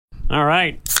All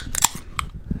right.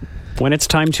 When it's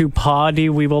time to poddy,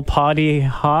 we will poddy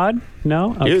hod?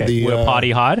 No? Okay. We'll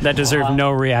potty hod. That deserved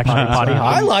no reaction. Potty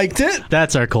hod. I liked it.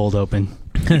 That's our cold open.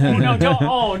 Oh, no, don't.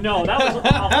 Oh, no. That was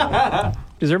awful.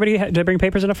 Does everybody, did I bring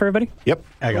papers enough for everybody? Yep.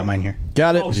 I got mine here.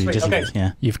 Got it. Oh, sweet. Okay.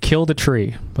 Yeah. You've killed a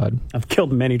tree, bud. I've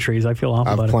killed many trees. I feel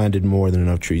awful about I've it. planted more than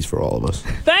enough trees for all of us.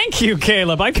 Thank you,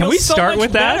 Caleb. I feel Can we so start much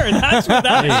with that? better. That's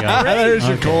There you go. There's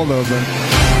your cold open.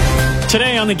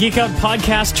 Today on the Geek Out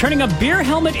podcast, turning a beer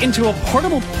helmet into a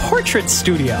portable portrait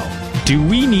studio. Do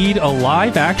we need a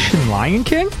live-action Lion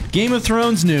King? Game of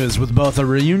Thrones news with both a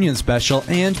reunion special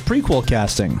and prequel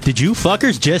casting. Did you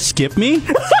fuckers just skip me?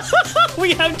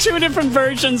 We have two different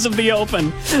versions of the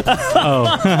open.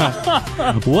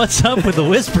 What's up with the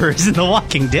whispers in The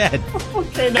Walking Dead?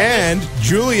 And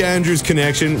Julie Andrews'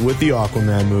 connection with the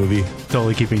Aquaman movie.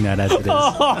 Totally keeping that as it is.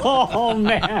 Oh,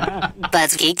 man.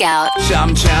 Let's geek out.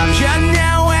 Sometimes you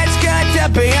know it's good to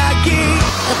be a geek.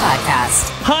 The podcast.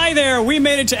 Hi there. We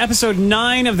made it to episode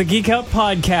 9 of the Geek Out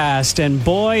podcast, and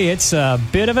boy, it's a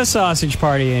bit of a sausage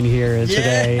party in here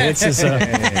today.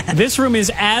 This room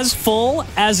is as full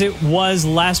as it was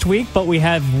last week, but we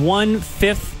have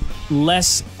 1/5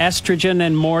 less estrogen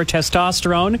and more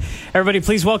testosterone. Everybody,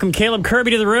 please welcome Caleb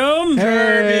Kirby to the room.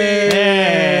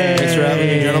 Hey. Thanks for having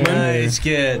me, gentlemen. Nice,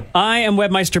 good. I am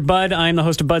Webmeister Bud. I am the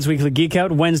host of Bud's Weekly Geek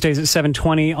Out, Wednesdays at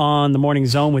 7:20 on the Morning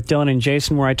Zone with Dylan and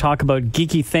Jason, where I talk about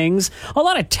geeky things. A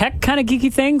lot of tech kind of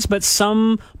geeky things, but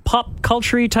some pop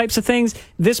culture-y types of things.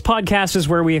 This podcast is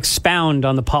where we expound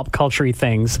on the pop culture-y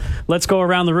things. Let's go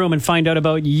around the room and find out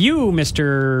about you,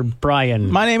 Mr.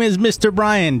 Bryan. My name is Mr.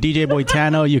 Bryan, DJ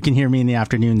Boitano. You can hear me in the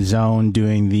afternoon zone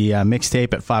doing the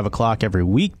mixtape at 5 o'clock every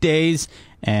weekdays.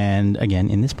 And again,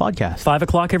 in this podcast. 5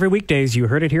 o'clock every weekdays. You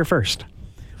heard it here first.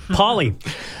 Polly.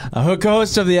 A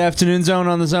co-host of the Afternoon Zone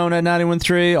on the Zone at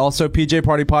 91.3. Also PJ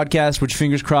Party Podcast, which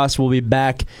fingers crossed will be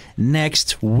back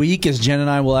next week as Jen and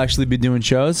I will actually be doing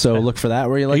shows. So look for that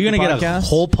where you like Are you the going to get a podcast.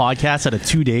 whole podcast out of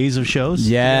 2 days of shows?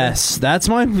 Yes, that's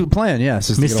my plan. Yes,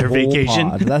 is to get a Mr. whole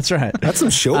Vacation. pod. That's right. That's some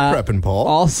show prepping, Paul.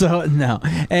 Also, no.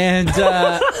 And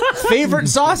favorite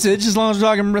sausage, as long as we're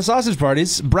talking sausage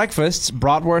parties, breakfasts,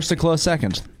 bratwurst a close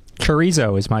second.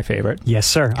 Chorizo is my favorite. Yes,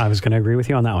 sir. I was going to agree with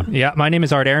you on that one. Yeah, my name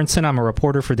is Art Aronson. I'm a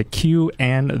reporter for The Q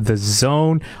and The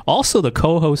Zone. Also the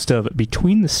co-host of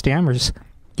Between the Stammers,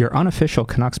 your unofficial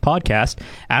Canucks podcast.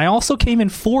 And I also came in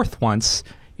 4th once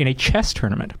in a chess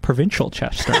tournament, provincial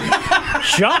chess tournament.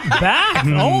 Shut back.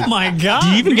 Oh, my God. Do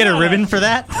you even get a ribbon for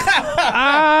that?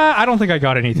 I don't think I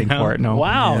got anything for it, no.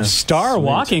 Wow. Yeah, Star sweet.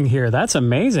 walking here. That's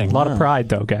amazing. A lot of pride,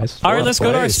 though, guys. All right, let's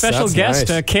go to our Place. special That's guest,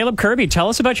 nice. Caleb Kirby. Tell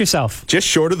us about yourself. Just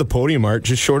short of the podium, Art.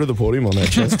 Just short of the podium on that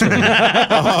chest tournament.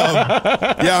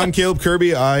 Yeah, I'm Caleb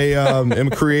Kirby. I am a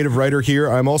creative writer here.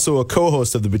 I'm also a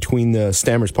co-host of the Between the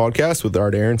Stammers podcast with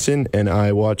Art Aronson, and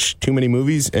I watch too many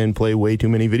movies and play way too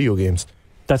many video games.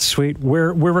 That's sweet.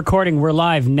 We're recording. We're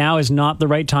live. Now is not the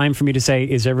right time for me to say,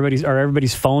 are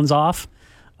everybody's phones off?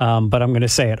 But I'm going to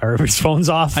say it. Are everybody's phones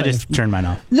off? I just turned mine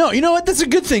off. No, you know what? That's a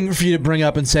good thing for you to bring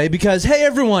up and say because, hey,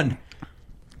 everyone.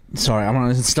 Sorry, I'm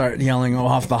going to start yelling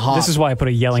off the hop. This is why I put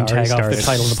a yelling Sorry, tag off the started.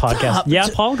 title of the podcast. Stop. Yeah,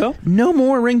 Paul, go. No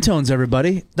more ringtones,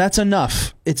 everybody. That's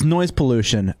enough. It's noise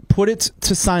pollution. Put it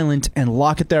to silent and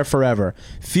lock it there forever.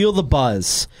 Feel the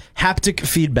buzz. Haptic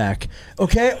feedback.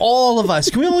 Okay? All of us.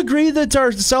 Can we all agree that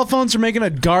our cell phones are making a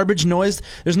garbage noise?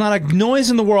 There's not a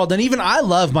noise in the world. And even I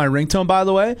love my ringtone, by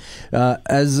the way.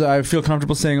 As I feel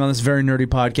comfortable saying on this very nerdy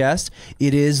podcast,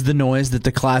 it is the noise that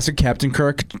the classic Captain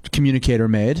Kirk communicator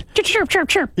made. Chirp, chirp,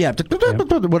 chirp. Yeah.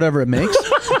 Whatever it makes.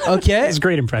 Okay? It's a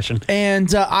great impression.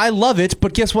 And I love it,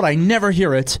 but guess what? I never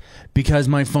hear it because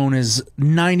my phone is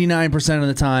 99% of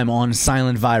the time on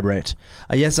silent vibrate.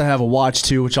 Yes, I have a watch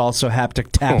too, which also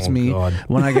haptic taps me God.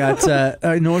 when I got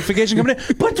a notification coming in.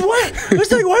 But what?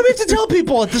 It's like, why do we have to tell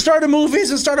people at the start of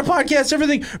movies and start of podcasts,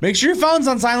 everything? Make sure your phone's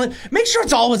on silent. Make sure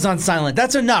it's always on silent.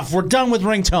 That's enough. We're done with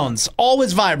ringtones.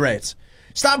 Always vibrate.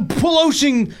 Stop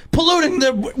polluting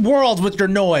the world with your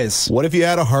noise. What if you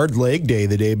had a hard leg day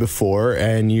the day before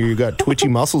and you got twitchy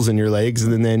muscles in your legs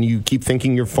and then you keep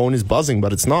thinking your phone is buzzing,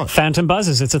 but it's not? Phantom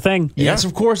buzzes. It's a thing. Yes,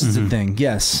 of course it's a thing.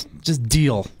 Yes. Just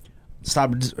deal.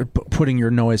 Stop putting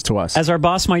your noise to us. As our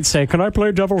boss might say, can I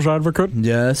play devil's advocate?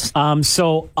 Yes.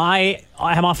 So I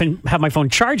often have my phone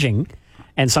charging,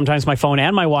 and sometimes my phone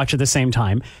and my watch at the same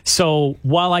time. So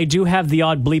while I do have the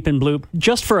odd bleep and bloop,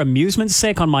 just for amusement's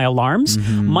sake on my alarms,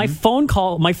 my phone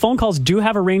calls do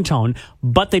have a ringtone,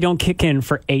 but they don't kick in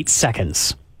for 8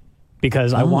 seconds.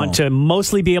 because I want to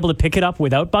mostly be able to pick it up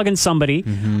without bugging somebody.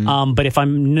 But if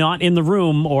I'm not in the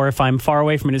room or if I'm far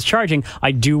away from it, it's charging,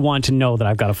 I do want to know that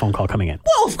I've got a phone call coming in.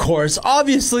 Well, of course.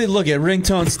 Obviously, look at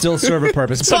ringtones still serve a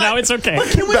purpose. So now it's okay. But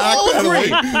can we all agree?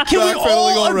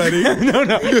 Backpedaling already.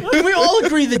 Can we all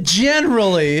agree that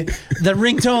generally that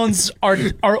ringtones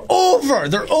are over?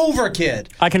 They're over, kid.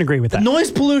 I can agree with that.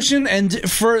 Noise pollution, and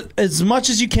for as much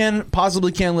as you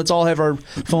possibly can, let's all have our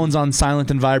phones on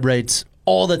silent and vibrate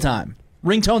all the time.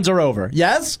 Ringtones are over.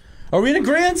 Yes? Are we in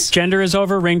agreement? Gender is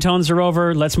over. Ringtones are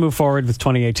over. Let's move forward with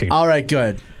 2018. All right,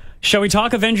 good. Shall we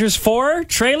talk Avengers 4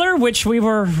 trailer, which we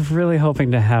were really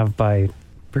hoping to have by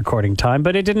recording time,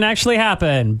 but it didn't actually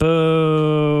happen.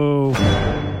 Boo.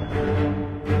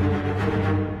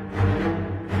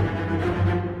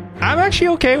 I'm actually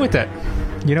okay with it.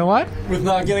 You know what? With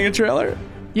not getting a trailer?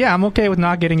 Yeah, I'm okay with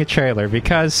not getting a trailer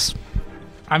because,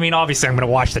 I mean, obviously I'm going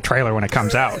to watch the trailer when it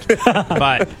comes out.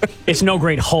 But it's no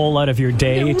great hole out of your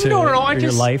day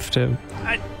your life to.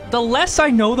 The less I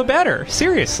know, the better.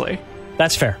 Seriously.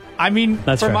 That's fair. I mean,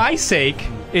 That's for fair. my sake,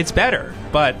 it's better.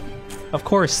 But of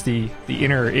course, the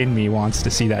inner in me wants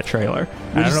to see that trailer.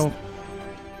 I don't know.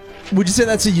 Would you say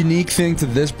that's a unique thing to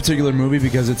this particular movie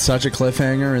because it's such a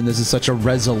cliffhanger and this is such a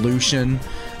resolution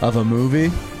of a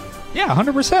movie? Yeah,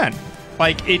 100%.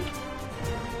 Like it.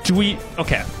 Do we?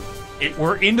 Okay,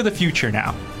 we're into the future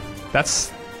now.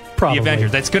 That's Probably. the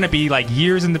Avengers. That's going to be like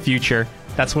years in the future.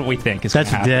 That's what we think is going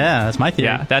to happen. That's my theory.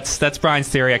 Yeah, that's Brian's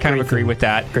theory. I kind of agree with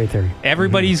that. Great theory.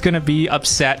 Everybody's going to be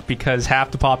upset because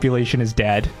half the population is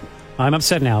dead. I'm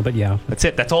upset now, but yeah. That's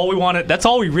it. That's all we want. That's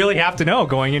all we really have to know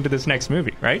going into this next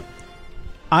movie, right?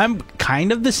 I'm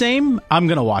kind of the same. I'm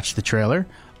going to watch the trailer,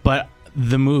 but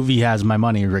the movie has my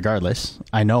money regardless.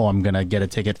 I know I'm going to get a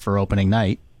ticket for opening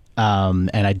night, and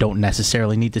I don't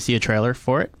necessarily need to see a trailer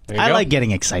for it. I go. like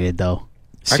getting excited, though.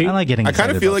 See, I like getting I excited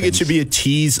kind of feel about like it things. should be a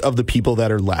tease of the people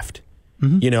that are left.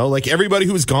 You know, like everybody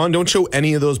who's gone, don't show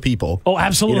any of those people. Oh,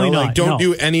 absolutely you know, not. Like, don't No.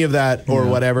 do any of that or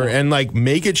whatever. And like,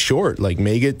 make it short. Like,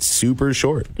 make it super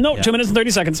short. No, 2 minutes and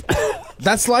 30 seconds.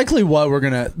 That's likely what we're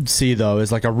going to see, though,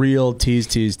 is like a real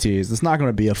tease. It's not going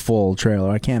to be a full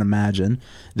trailer. I can't imagine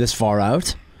this far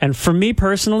out. And for me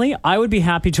personally, I would be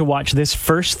happy to watch this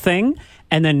first thing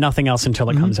and then nothing else until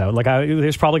it comes out. Like,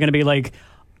 there's probably going to be like,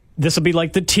 this will be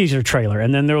like the teaser trailer,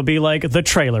 and then there will be like the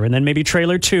trailer, and then maybe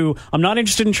trailer 2. I'm not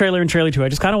interested in trailer and trailer 2. I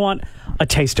just kind of want a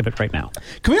taste of it right now.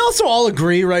 Can we also all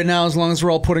agree right now, as long as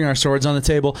we're all putting our swords on the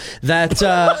table, that,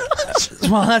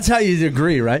 well, that's how you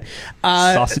agree, right?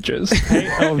 Sausages.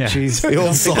 Oh, jeez. The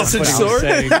old sausage sword?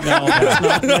 No, that's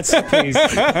not. That's, please.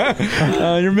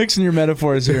 You're mixing your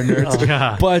metaphors here,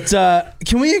 nerds. But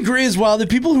can we agree as well that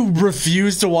people who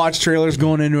refuse to watch trailers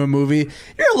going into a movie,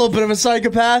 you're a little bit of a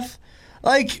psychopath?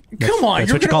 Like, come on, that's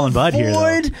you're what you're calling Bud here,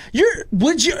 though.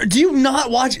 Do you not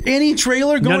watch any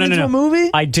trailer going into a movie?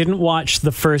 I didn't watch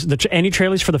any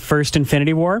trailers for the first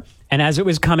Infinity War, and as it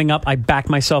was coming up, I backed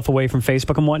myself away from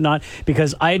Facebook and whatnot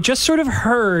because I had just sort of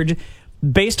heard,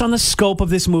 based on the scope of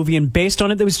this movie and based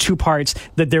on it, there was 2 parts,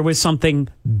 that there was something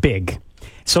big.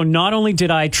 So not only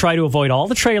did I try to avoid all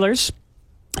the trailers,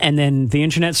 and then the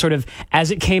internet sort of,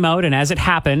 as it came out and as it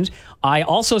happened, I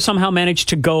also somehow managed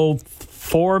to go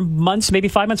 4 months, maybe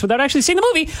 5 months without actually seeing the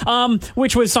movie,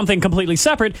 which was something completely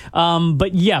separate.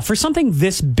 But yeah, for something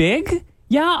this big,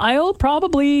 yeah, I'll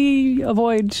probably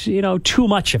avoid, too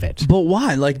much of it. But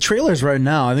why? Like, trailers right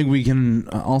now, I think we can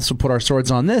also put our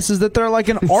swords on this, is that they're like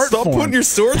an art Stop form. putting your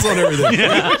swords on everything.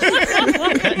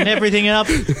 Cutting everything up.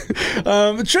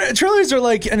 Trailers are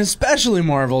like, and especially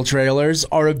Marvel trailers,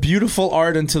 are a beautiful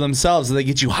art unto themselves. They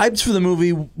get you hyped for the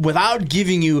movie without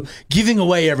giving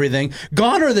away everything.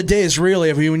 Gone are the days,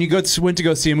 really, of when you went to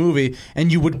go see a movie and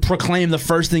you would proclaim the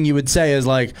first thing you would say is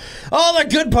like, "Oh, the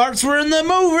good parts were in the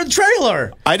movie trailer."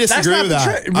 I disagree with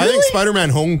that. Really? I think Spider-Man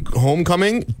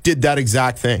Homecoming did that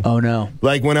exact thing. Oh, no.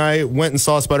 Like, when I went and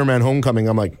saw Spider-Man Homecoming,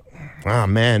 I'm like, oh,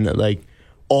 man, like,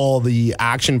 all the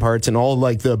action parts and all,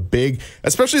 like, the big,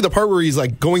 especially the part where he's,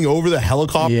 like, going over the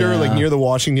helicopter, Yeah. like, near the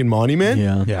Washington Monument.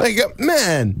 Yeah. Like,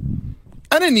 man,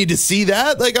 I didn't need to see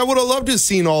that. Like, I would have loved to have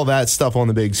seen all that stuff on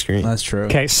the big screen. That's true.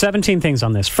 Okay, 17 things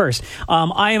on this. First,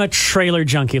 I am a trailer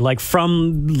junkie. Like,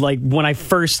 from when I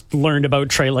first learned about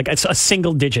trailer, like it's a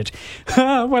single digit.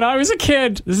 When I was a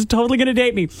kid, this is totally going to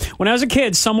date me. When I was a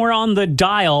kid, somewhere on the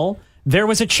dial, there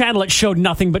was a channel that showed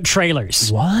nothing but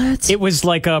trailers. What? It was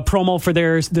like a promo for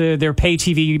their pay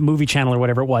TV movie channel or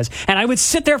whatever it was. And I would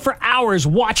sit there for hours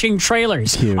watching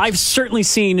trailers. Cute. I've certainly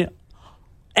seen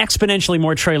exponentially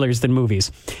more trailers than movies.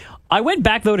 I went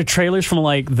back though to trailers from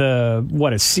like the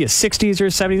 60s or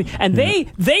 70s, and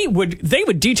they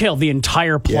would detail the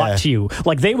entire plot to you.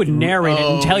 Like they would narrate it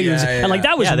and tell you, and like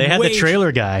that was they had the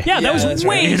trailer guy. Yeah, that was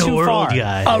way too far.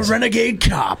 Guy. A renegade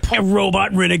cop, a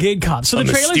robot renegade cop. So the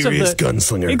trailers mysterious of the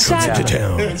gunslinger comes to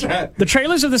town. That's right. The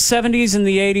trailers of the 70s and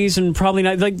the 80s and probably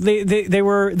not, like they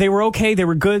were okay, they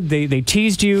were good, they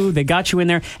teased you, they got you in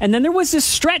there, and then there was this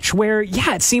stretch where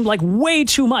it seemed like way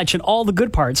too much, and all the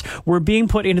good parts were being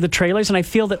put into the trailers, and I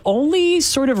feel that only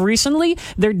sort of recently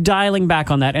they're dialing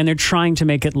back on that, and they're trying to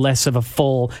make it less of a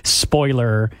full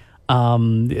spoiler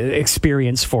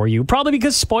experience for you, probably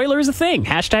because spoiler is a thing.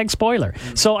 #spoiler.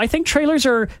 So I think trailers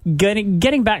are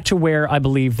getting back to where I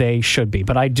believe they should be,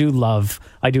 but I do love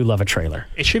a trailer.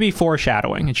 It should be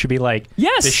foreshadowing. It should be like,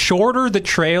 yes, the shorter the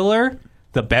trailer,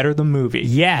 the better the movie.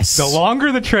 Yes. The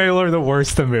longer the trailer, the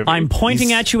worse the movie. I'm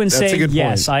pointing at you and saying,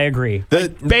 yes, I agree.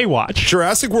 Baywatch.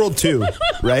 Jurassic World 2,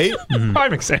 right?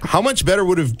 Prime example. How much better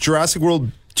would have Jurassic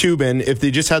World 2 been if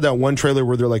they just had that one trailer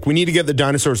where they're like, we need to get the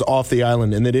dinosaurs off the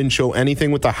island, and they didn't show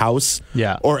anything with the house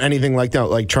or anything like that,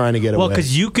 like trying to get away. Well,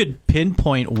 because you could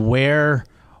pinpoint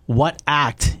what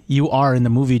act you are in the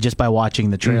movie just by watching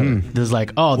the trailer. There's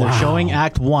like, they're showing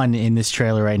act 1 in this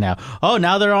trailer right now. Oh,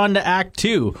 now they're on to act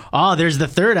 2. Oh, there's the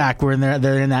third act where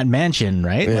they're in that mansion,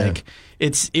 right? Yeah. Like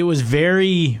it was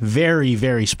very, very,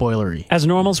 very spoilery. As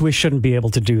normals, we shouldn't be able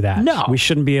to do that. No. We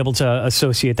shouldn't be able to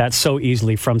associate that so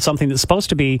easily from something that's supposed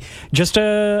to be just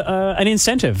an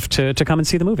incentive to come and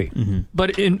see the movie.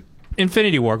 But in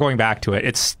Infinity War, going back to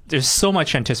it, there's so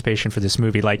much anticipation for this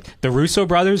movie. Like the Russo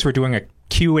brothers were doing a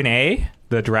Q&A,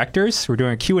 the directors were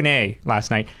doing a Q&A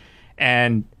last night,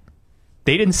 and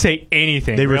they didn't say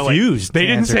anything. They refused. They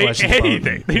didn't say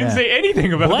anything. They didn't say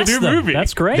anything about Bless the new them. movie.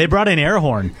 That's great. They brought an air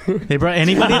horn. They brought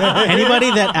anybody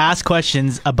that asked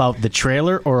questions about the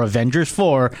trailer or Avengers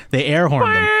 4, they air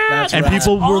horned them. And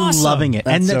people were loving it.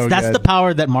 And that's the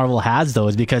power that Marvel has, though,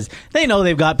 is because they know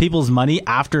they've got people's money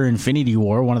after Infinity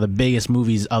War, one of the biggest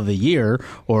movies of the year,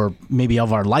 or maybe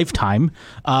of our lifetime.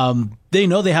 They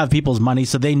know they have people's money,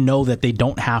 so they know that they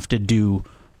don't have to do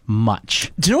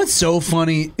much. Do you know what's so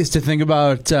funny is to think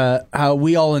about how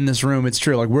we all in this room, it's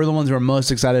true, like we're the ones who are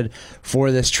most excited for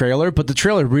this trailer, but the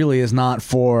trailer really is not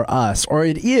for us, or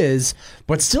it is,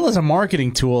 but still as a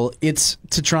marketing tool, it's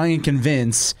to try and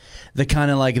convince the kind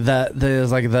of like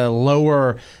the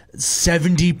lower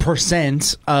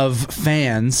 70% of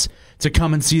fans to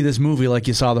come and see this movie like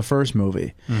you saw the first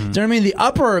movie. Do you know what I mean? The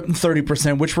upper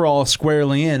 30%, which we're all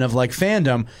squarely in, of like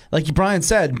fandom, like Brian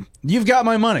said, you've got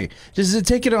my money. Just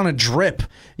take it on a drip,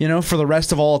 for the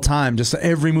rest of all time. Just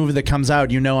every movie that comes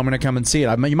out, I'm going to come and see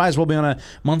it. You might as well be on a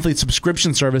monthly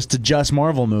subscription service to just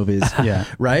Marvel movies.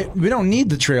 Right? We don't need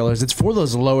the trailers. It's for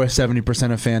those lower 70%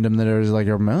 of fandom that are like,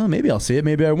 maybe I'll see it,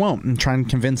 maybe I won't, and try and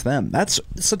convince them. That's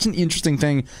such an interesting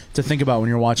thing to think about when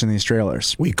you're watching these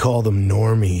trailers. We call them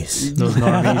normies. Those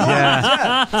normies,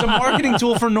 yeah. It's a marketing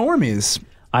tool for normies.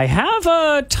 I have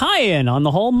a tie-in on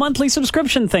the whole monthly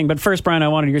subscription thing, but first, Brian, I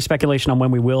wanted your speculation on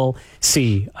when we will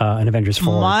see an Avengers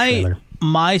 4 trailer.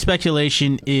 My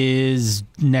speculation is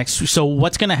next. So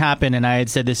what's going to happen, and I had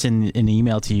said this in an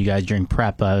email to you guys during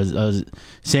prep, I was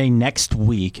saying next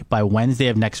week, by Wednesday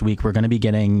of next week, we're going to be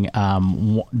getting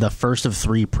the first of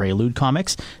 3 Prelude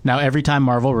comics. Now, every time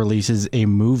Marvel releases a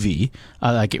movie,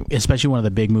 like especially one of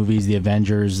the big movies, the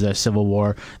Avengers, the Civil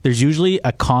War, there's usually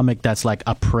a comic that's like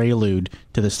a prelude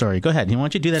to the story. Go ahead. Why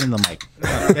don't you do that in the mic?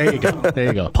 There you go. There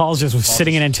you go. Paul's just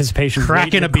sitting in anticipation,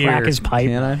 cracking a beer. Crack his pipe.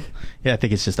 Can I? Yeah, I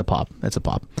think it's just a pop. That's a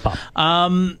pop. Pop.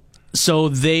 So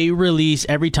they release,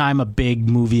 every time a big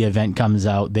movie event comes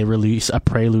out, they release a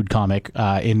Prelude comic.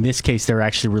 In this case, they're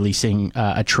actually releasing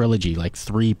a trilogy, like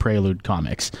 3 Prelude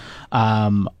comics.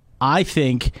 I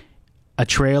think a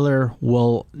trailer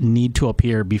will need to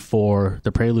appear before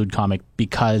the Prelude comic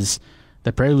because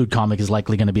the Prelude comic is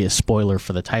likely going to be a spoiler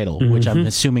for the title, which I'm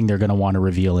assuming they're going to want to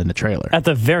reveal in the trailer. At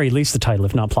the very least, the title,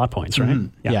 if not plot points, right?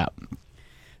 Yeah.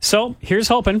 So here's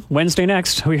hoping Wednesday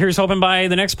next. Here's hoping by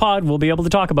the next pod we'll be able to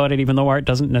talk about it, even though Art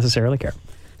doesn't necessarily care.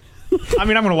 I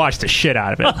mean, I'm going to watch the shit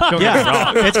out of it. Don't get me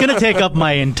wrong. It's going to take up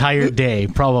my entire day,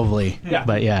 probably. Yeah.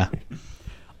 But yeah.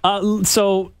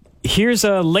 So here's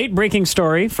a late breaking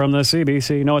story from the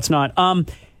CBC. No, it's not.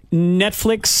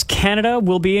 Netflix Canada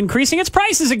will be increasing its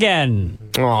prices again.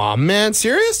 Aw, man,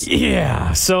 serious?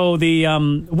 Yeah. So the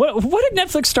what did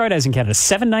Netflix start as in Canada?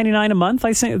 $7.99 a month,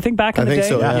 I think back in the day.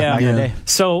 So, yeah. Back in the day.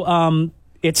 So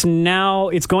it's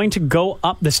going to go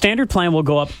up. The standard plan will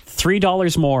go up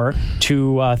 $3 more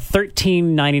to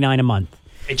 $13.99 a month.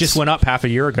 It just went up half a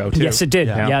year ago, too. Yes, it did.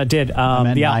 Yeah, it did. All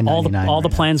 $9.99 the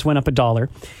plans went up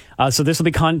 $1. So this will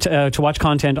be to watch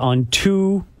content on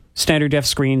 2 standard def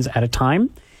screens at a time.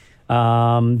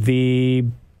 The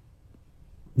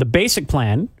basic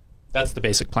plan. That's the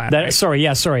basic plan. Right? Sorry.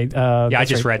 I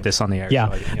just read this on the air.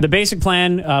 Yeah, so the basic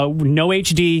plan, no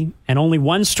HD and only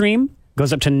one stream,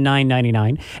 goes up to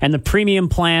 $9.99, and the premium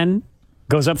plan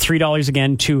goes up $3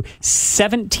 again to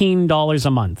 $17 a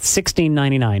month,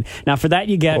 $16.99. Now for that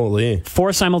you get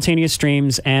 4 simultaneous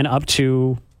streams and up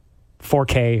to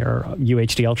 4K or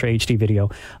UHD, Ultra HD video.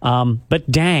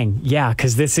 But dang, yeah,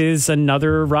 because this is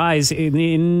another rise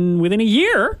within a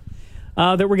year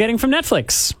that we're getting from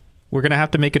Netflix. We're going to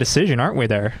have to make a decision, aren't we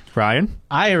there, Bryan?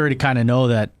 I already kind of know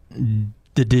that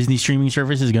the Disney streaming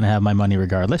service is going to have my money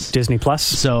regardless. Disney Plus.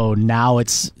 So now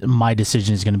my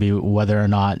decision is going to be whether or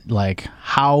not, like,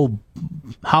 how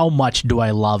much do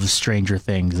I love Stranger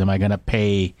Things? Am I going to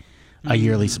pay a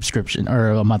yearly subscription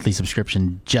or a monthly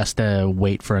subscription just to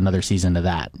wait for another season of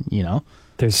that, you know?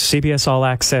 There's CBS All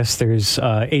Access, there's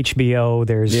HBO,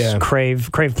 there's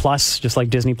Crave Plus, just like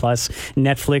Disney Plus,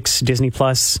 Netflix, Disney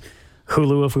Plus,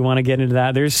 Hulu, if we want to get into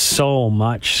that. There's so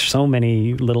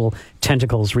many little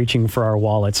tentacles reaching for our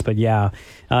wallets. But yeah,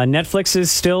 Netflix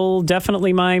is still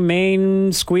definitely my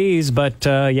main squeeze. But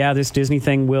this Disney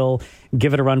thing will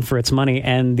give it a run for its money.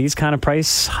 And these kind of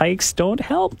price hikes don't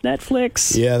help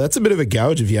Netflix. Yeah, that's a bit of a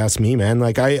gouge if you ask me, man.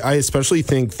 Like, I especially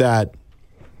think that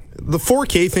the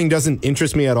 4K thing doesn't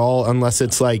interest me at all unless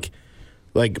it's like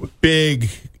big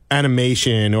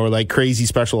animation or like crazy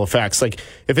special effects. Like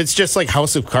if it's just like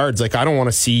House of Cards, like I don't want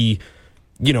to see,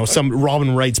 you know, some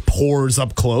Robin Wright's pores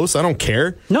up close. I don't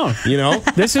care. No, you know,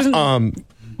 this isn't.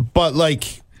 But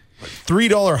like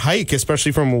 $3 hike,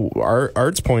 especially from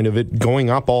Art's point of it going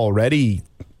up already.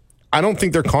 I don't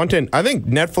think their content. I think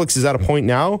Netflix is at a point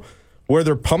now where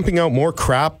they're pumping out more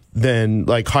crap than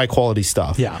like high quality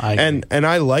stuff. Yeah, and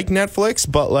I like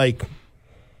Netflix, but like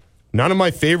none of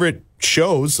my favorite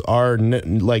shows are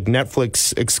like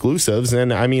Netflix exclusives.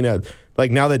 And I mean,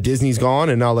 like now that Disney's gone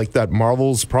and now like that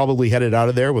Marvel's probably headed out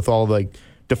of there with all like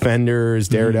Defenders,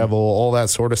 Daredevil, all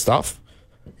that sort of stuff.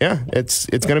 Yeah, it's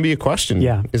going to be a question.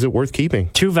 Yeah. Is it worth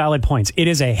keeping? 2 valid points. It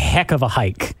is a heck of a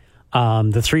hike.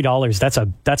 The $3,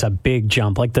 that's a big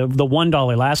jump. Like the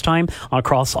 $1 last time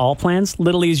across all plans,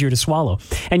 little easier to swallow.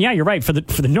 And yeah, you're right. For the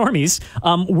normies,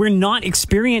 we're not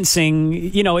experiencing,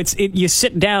 you know, you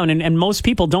sit down and most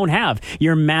people don't have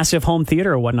your massive home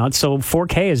theater or whatnot. So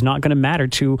 4K is not going to matter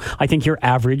to, I think, your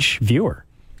average viewer.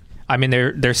 I mean,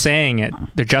 they're saying it,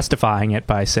 they're justifying it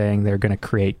by saying they're going to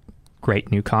create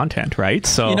great new content, right?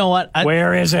 So you know what?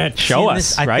 Where is it? Show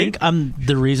us, I right? think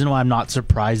the reason why I'm not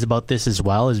surprised about this as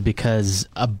well is because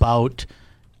about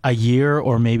a year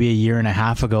or maybe a year and a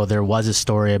half ago, there was a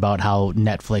story about how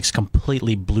Netflix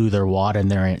completely blew their wad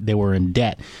and they were in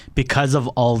debt because of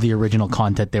all the original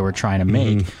content they were trying to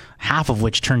make, half of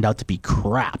which turned out to be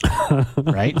crap,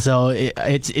 right? So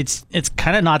it's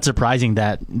kind of not surprising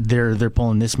that they're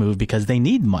pulling this move because they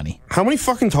need money. How many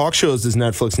fucking talk shows does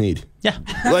Netflix need? Yeah,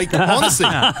 like honestly,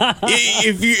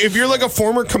 if you're like a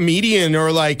former comedian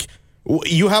or like.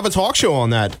 You have a talk show on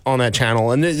that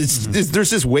channel, and there's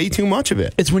just way too much of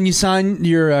it. It's when you sign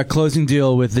your closing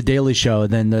deal with The Daily Show,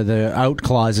 then the out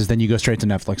clauses, then you go straight to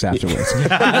Netflix afterwards. So you're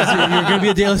going to be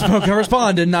a Daily Show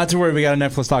correspondent, not to worry, we got a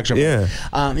Netflix talk show.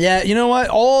 Yeah. You know what?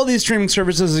 All these streaming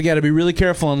services, you got to be really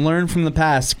careful and learn from the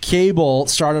past. Cable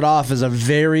started off as a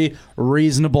very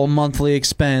reasonable monthly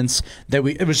expense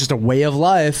it was just a way of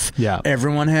life. Yeah.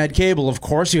 Everyone had cable. Of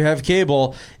course you have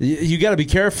cable. You got to be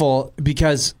careful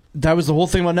because that was the whole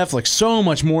thing about Netflix. So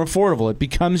much more affordable. It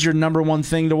becomes your number one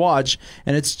thing to watch,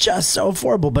 and it's just so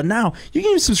affordable. But now you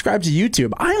can even subscribe to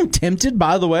YouTube. I am tempted,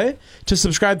 by the way, to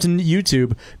subscribe to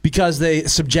YouTube because they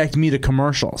subject me to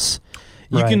commercials.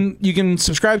 You can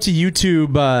subscribe to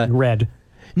YouTube Red.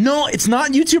 No, it's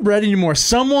not YouTube Red anymore.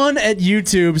 Someone at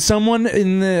YouTube, someone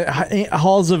in the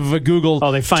halls of Google,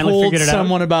 they finally told figured it out.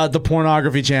 Someone about the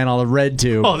pornography channel,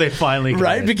 RedTube. Oh, they finally got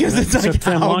right it. because it's like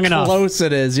how long enough. close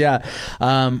it is. Yeah.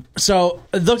 So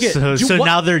look at so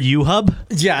now they're U-Hub.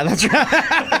 Yeah, that's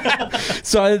right.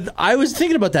 So I was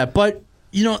thinking about that, but.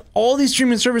 You know, all these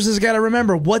streaming services got to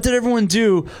remember, what did everyone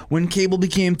do when cable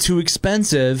became too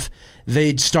expensive?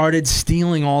 They started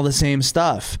stealing all the same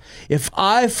stuff. If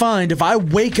I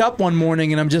wake up one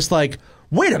morning and I'm just like,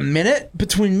 wait a minute,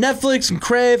 between Netflix and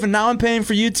Crave and now I'm paying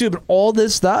for YouTube and all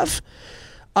this stuff,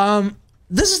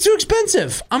 this is too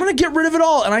expensive. I'm going to get rid of it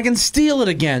all and I can steal it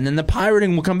again and the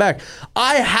pirating will come back.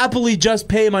 I happily just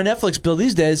pay my Netflix bill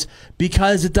these days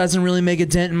because it doesn't really make a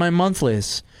dent in my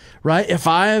monthlies. Right? If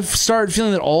I start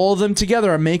feeling that all of them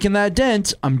together are making that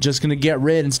dent, I'm just going to get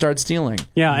rid and start stealing.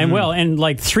 Yeah, and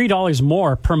like $3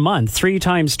 more per month, 3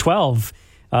 times 12.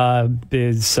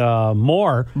 is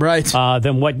more Right.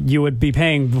 than what you would be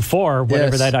paying before,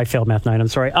 whatever Yes. that, I failed math 9, I'm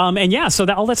sorry. And yeah, so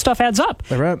that all that stuff adds up.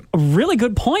 Right. A really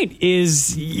good point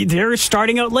is they're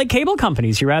starting out like cable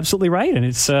companies. You're absolutely right. And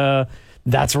it's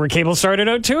that's where cable started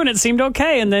out too, and it seemed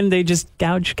okay. And then they just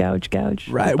gouge.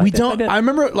 Right. We don't. I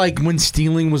remember like when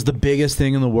stealing was the biggest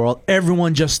thing in the world.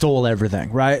 Everyone just stole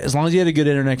everything. Right. As long as you had a good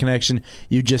internet connection,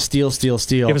 you just steal.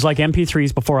 It was like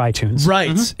MP3s before iTunes.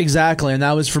 Right. Exactly. And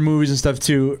that was for movies and stuff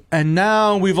too. And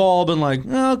now we've all been like,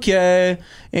 okay,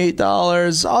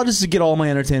 $8. I'll just get all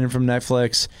my entertainment from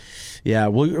Netflix. Yeah,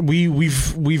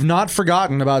 we've not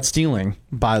forgotten about stealing.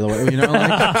 By the way, you know,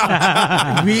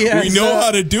 like, we know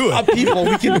how to do it. People,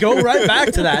 we can go right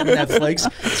back to that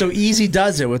Netflix. So Easy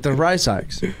does it with the price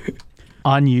hikes.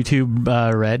 On YouTube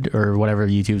Red, or whatever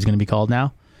YouTube's going to be called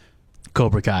now,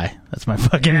 Cobra Kai. That's my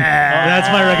fucking. That's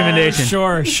my recommendation.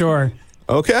 Sure.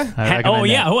 Okay. I recommend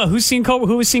that. Who has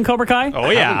seen Cobra Kai?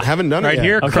 Oh yeah, Haven't done it right yet.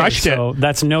 here. Okay, Crushed it. So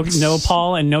that's no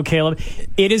Paul and no Caleb.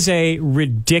 It is a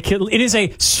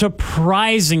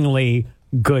surprisingly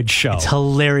good show. It's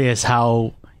hilarious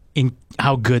how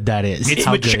good that is. It's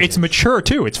How good it it's is. mature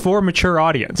too. It's for a mature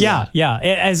audience. Yeah.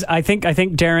 As I think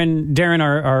Darren,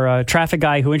 our traffic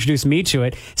guy who introduced me to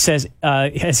it, says,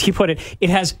 as he put it, it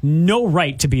has no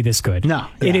right to be this good. No.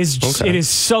 It is. Okay. It is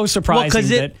so surprising 'cause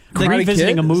that Karate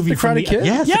revisiting Kid? a movie Is the from Karate Kid?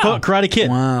 Yeah, it's the Karate Kid.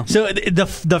 Wow. So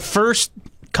the first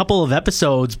couple of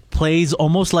episodes plays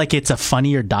almost like it's a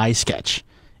Funny or Die sketch.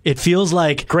 It feels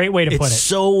like Great way to put it. It's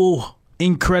so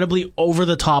incredibly over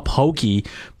the top hokey,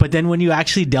 but then when you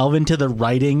actually delve into the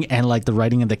writing and like the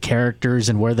writing of the characters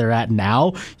and where they're at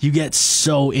now, you get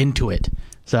so into it.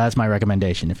 So that's my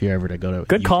recommendation if you're ever to go to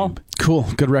Good YouTube. call. Cool.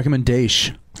 Good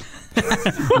recommendation.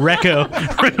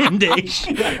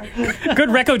 Recommendation.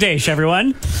 Good recommendation,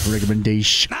 everyone.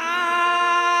 Recommendation.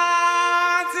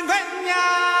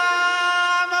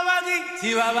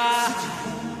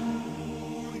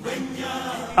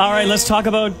 All right, let's talk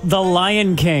about The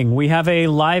Lion King. We have a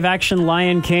live-action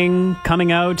Lion King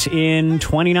coming out in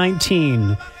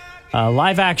 2019.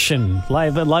 Live action. Is it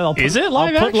live I'll put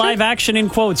action? live action in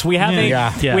quotes. We have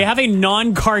Yeah. we have a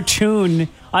non-cartoon.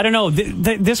 I don't know.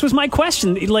 This was my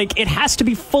question. Like, it has to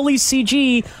be fully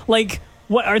CG. Like,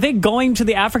 what are they going to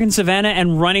the African savannah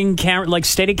and running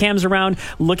Steadicams around,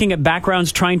 looking at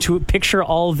backgrounds, trying to picture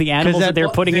all of the animals that they're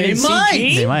putting in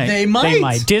CG? They might. They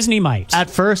might. Disney might. At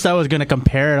first, I was going to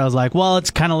compare it. I was like, well,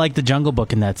 it's kind of like the Jungle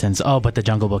Book in that sense. Oh, but the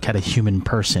Jungle Book had a human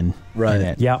person in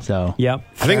it. Yep. So, Yep.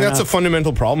 I think Fair that's a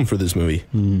fundamental problem for this movie,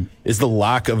 is the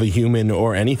lack of a human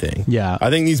or anything. Yeah. I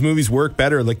think these movies work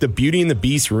better. Like the Beauty and the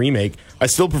Beast remake, I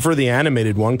still prefer the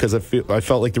animated one because I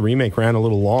felt like the remake ran a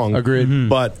little long. Agreed.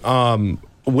 But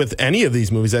with any of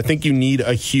these movies, I think you need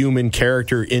a human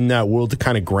character in that world to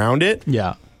kind of ground it.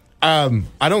 yeah. I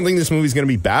don't think this movie's going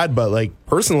to be bad, but like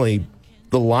personally,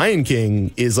 The Lion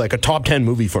King is like a top 10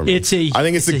 movie for me. I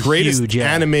think it's the greatest huge,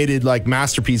 yeah. animated like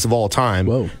masterpiece of all time.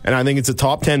 Whoa. And I think it's a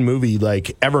top 10 movie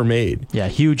like ever made. Yeah,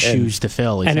 huge shoes to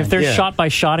fill. And if they're Yeah. shot by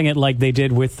shotting it like they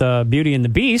did with Beauty and the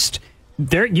Beast,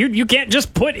 you can't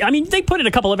just put. I mean, they put in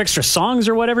a couple of extra songs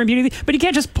or whatever in Beauty, but you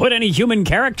can't just put any human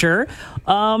character.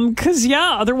 Because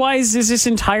otherwise, is this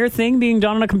entire thing being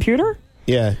done on a computer?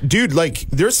 Yeah, dude, like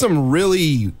there's some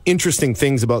really interesting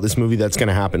things about this movie that's going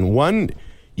to happen. One,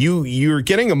 you're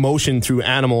getting emotion through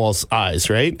animals' eyes,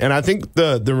 right? And I think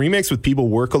the remakes with people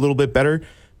work a little bit better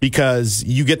because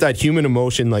you get that human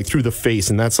emotion like through the face,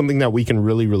 and that's something that we can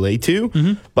really relate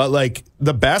to. But like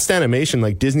the best animation,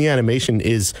 like Disney animation,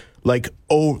 is like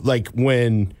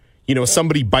when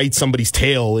somebody bites somebody's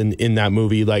tail in that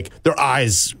movie, like their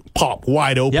eyes pop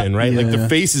wide open, Yep. right? Like Yeah. the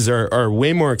faces are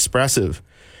way more expressive.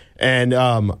 And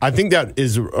I think that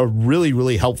is a really,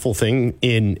 really helpful thing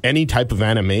in any type of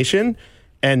animation.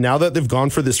 And now that they've gone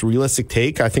for this realistic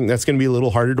take, I think that's going to be a little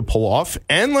harder to pull off.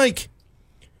 And like,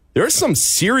 there's some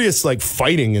serious like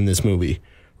fighting in this movie,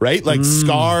 right? Like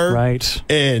Scar right.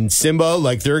 and Simba,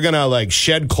 like they're going to like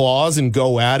shed claws and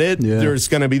go at it. Yeah. There's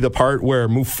going to be the part where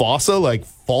Mufasa like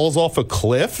falls off a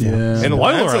cliff. Yeah. And Spoiler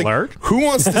Lion's like, alert. who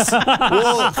wants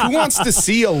to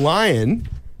see a lion,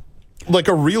 like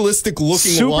a realistic looking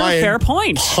Super lion, fair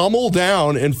point. pummel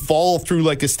down and fall through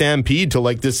like a stampede to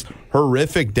like this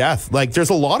horrific death? Like there's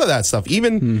a lot of that stuff.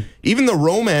 Even the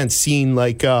romance scene,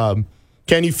 like Can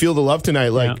You Feel the Love Tonight?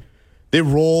 Like they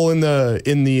roll in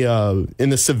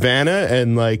the savannah,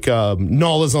 and like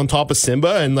Nala's on top of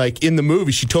Simba, and like in the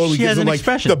movie she totally She gives has him an like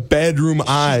expression. the bedroom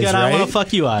eyes, got, "I right? wanna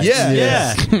fuck you" eyes. Yeah.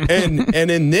 Yeah.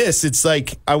 and in this, it's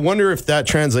like I wonder if that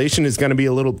translation is going to be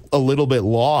a little bit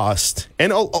lost.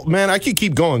 And oh man, I could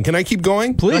keep going. Can I keep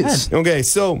going? Please. Okay,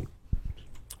 so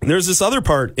there's this other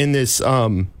part in this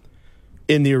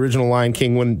in the original Lion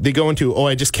King when they go into,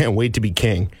 I just can't wait to be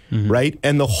king, right?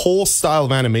 And the whole style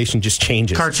of animation just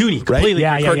changes. Cartoony, right? completely.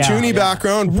 Yeah, yeah, Cartoony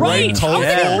background, bright,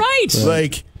 colorful. Right.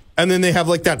 Like, and then they have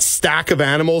like that stack of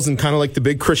animals and kind of like the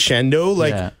big crescendo.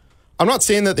 Like, I'm not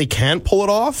saying that they can't pull it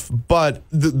off, but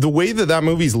the way that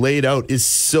movie's laid out is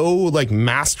so like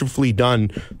masterfully done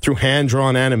through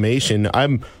hand-drawn animation.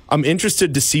 I'm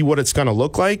interested to see what it's going to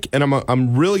look like, and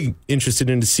I'm really interested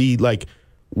in to see like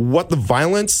what the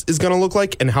violence is going to look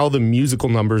like and how the musical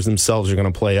numbers themselves are going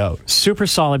to play out. Super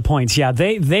solid points. Yeah,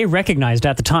 they recognized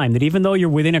at the time that even though you're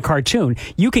within a cartoon,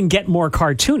 you can get more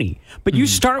cartoony. But you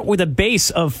start with a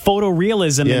base of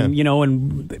photorealism and,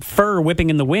 and fur whipping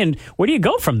in the wind. Where do you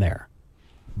go from there?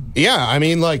 Yeah, I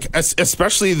mean, like,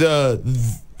 especially where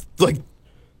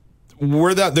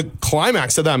the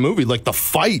climax of that movie, like the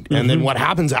fight, and then what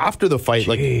happens after the fight. Jeez.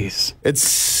 Like,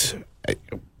 it's...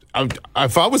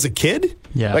 if I was a kid,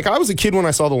 like I was a kid when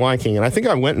I saw The Lion King, and I think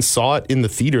I went and saw it in the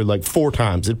theater like 4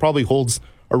 times. It probably holds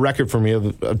a record for me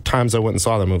of times I went and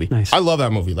saw that movie. Nice. I love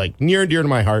that movie, like near and dear to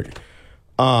my heart.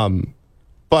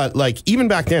 But like even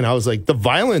back then, I was like, the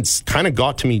violence kind of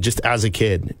got to me just as a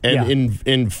kid, and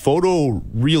in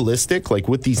photorealistic, like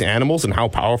with these animals and how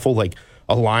powerful like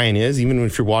a lion is. Even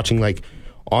if you're watching like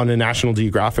on a National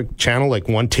Geographic channel, like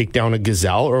one take down a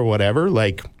gazelle or whatever,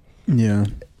 like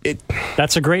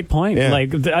That's a great point. Yeah.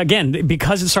 Like, again,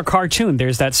 because it's a cartoon,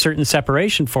 there's that certain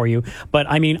separation for you. But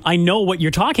I mean, I know what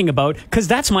you're talking about because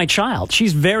that's my child.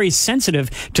 She's very sensitive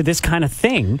to this kind of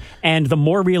thing. And the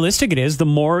more realistic it is, the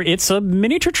more it's a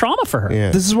miniature trauma for her.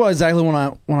 Yeah. This is what exactly when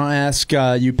I ask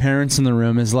you parents in the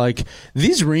room is like,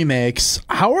 these remakes,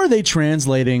 how are they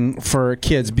translating for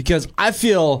kids? Because I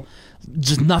feel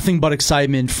just nothing but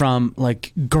excitement from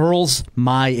like girls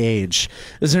my age.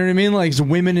 Is there what I mean? Like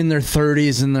women in their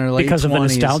 30s and their late 20s. Because of the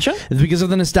nostalgia? It's because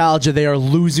of the nostalgia. They are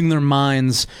losing their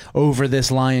minds over this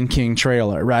Lion King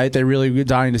trailer, right? They're really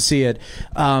dying to see it.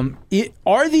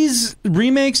 Are these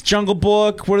remakes? Jungle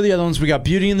Book? What are the other ones? We got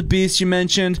Beauty and the Beast you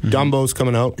mentioned. Dumbo's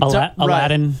coming out.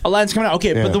 Aladdin. Right. Aladdin's coming out.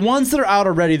 Okay, but the ones that are out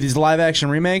already, these live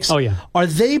action remakes, are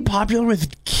they popular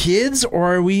with kids,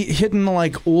 or are we hitting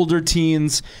like older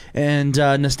teens and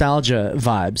nostalgia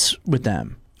vibes with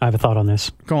them? I have a thought on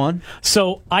this. Go on.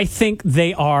 So I think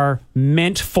they are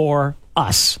meant for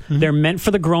us. They're meant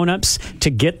for the grown-ups to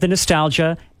get the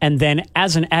nostalgia, and then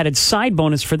as an added side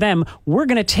bonus for them, we're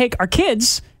going to take our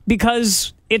kids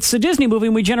because it's a Disney movie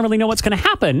and we generally know what's going to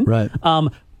happen. Right.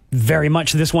 Very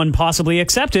much this one possibly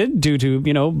accepted due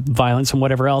to, violence and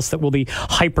whatever else that will be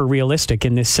hyper realistic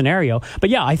in this scenario. But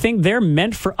yeah, I think they're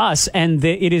meant for us, and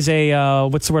it is a,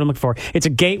 what's the word I'm looking for? It's a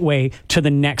gateway to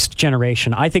the next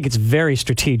generation. I think it's very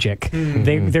strategic.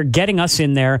 They're getting us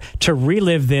in there to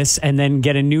relive this and then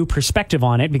get a new perspective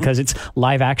on it because it's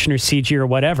live action or CG or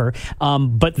whatever.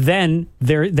 But then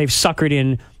they've suckered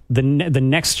in the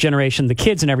next generation, the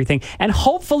kids and everything. And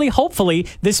hopefully,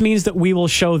 this means that we will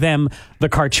show them the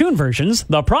cartoon versions,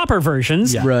 the proper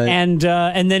versions, Right. and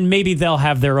then maybe they'll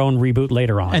have their own reboot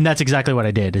later on. And that's exactly what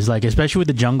I did. Is like, especially with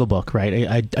the Jungle Book,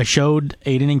 right? I showed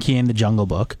Aiden and Kian the Jungle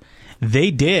Book.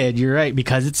 They did, you're right,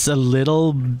 because it's a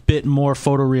little bit more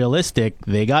photorealistic.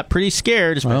 They got pretty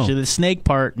scared, especially the snake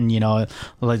part, and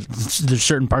like there's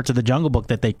certain parts of the Jungle Book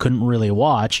that they couldn't really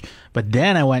watch. But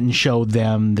then I went and showed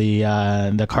them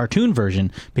the cartoon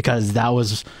version because that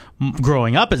was,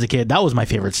 growing up as a kid, that was my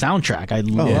favorite soundtrack. I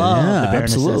love the Bare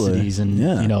Necessities and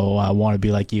I Want to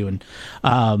Be Like You, and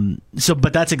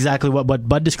but that's exactly what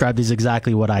Bud described is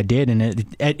exactly what I did, and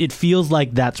it feels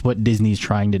like that's what Disney's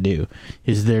trying to do,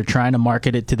 is they're trying to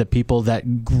market it to the people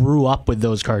that grew up with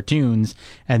those cartoons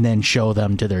and then show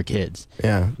them to their kids.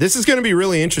 Yeah, this is going to be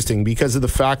really interesting because of the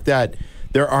fact that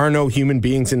there are no human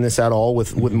beings in this at all.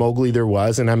 With Mowgli, there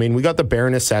was, and I mean, we got the Bare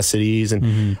Necessities,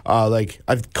 and like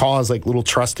I've caused like little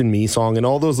Trust in Me song and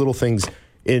all those little things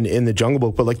in the Jungle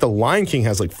Book. But like the Lion King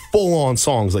has like full on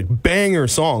songs, like banger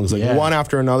songs, like one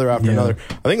after another after another.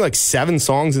 I think like 7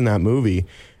 songs in that movie,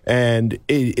 and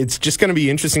it's just going to be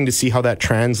interesting to see how that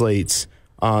translates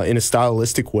in a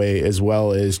stylistic way, as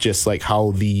well as just like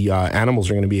how the animals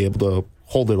are going to be able to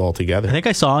hold it all together. I think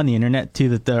I saw on the internet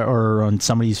too or on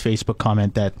somebody's Facebook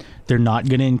comment that they're not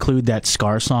going to include that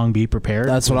Scar song "Be Prepared."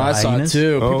 That's what I saw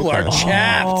too. People are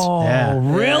chapped. Oh,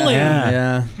 really?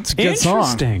 Yeah. It's a good song.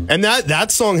 Interesting. And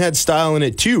that song had style in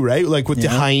it too, right? Like with the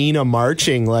hyena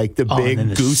marching, like the big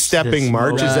and then goose stepping the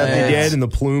marches smoke. that they did, and the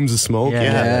plumes of smoke.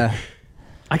 Yeah.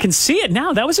 I can see it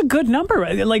now. That was a good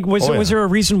number. Like, was there a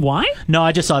reason why? No,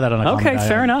 I just saw that on a comment. Okay,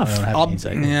 fair enough. I don't have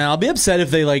any insight. I'll be upset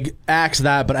if they like axe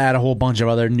that, but add a whole bunch of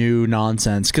other new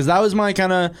nonsense. Because that was my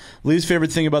kind of least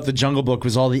favorite thing about the Jungle Book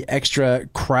was all the extra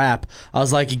crap. I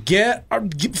was like,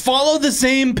 follow the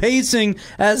same pacing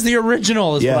as the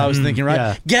original is what I was thinking. Right?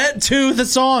 Yeah. Get to the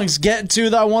songs. Get to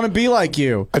the I Want to Be Like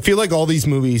You. I feel like all these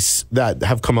movies that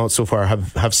have come out so far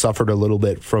have suffered a little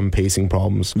bit from pacing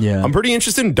problems. Yeah. I'm pretty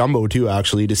interested in Dumbo too,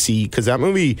 actually, to see, because that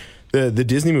movie, the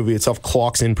Disney movie itself,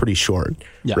 clocks in pretty short,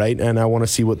 right? And I want to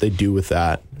see what they do with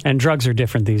that. And drugs are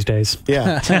different these days.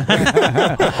 Yeah.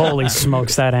 Holy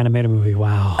smokes, that animated movie!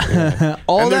 Wow.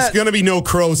 And there's going to be no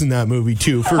crows in that movie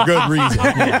too, for good reason.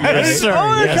 Yes, sir.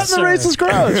 They're Yes, cutting the sir. racist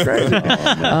crows. Crazy.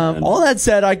 All that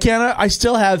said, I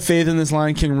still have faith in this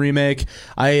Lion King remake.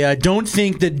 I don't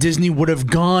think that Disney would have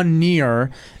gone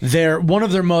near one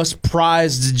of their most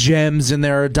prized gems in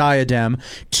their diadem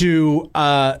to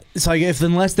it's like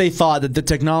unless they thought that the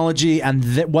technology and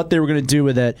what they were going to do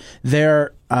with it,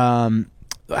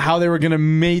 how they were going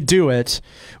to do it,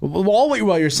 all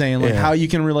what you're saying, like how you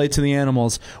can relate to the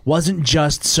animals, wasn't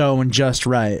just so and just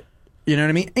right. You know what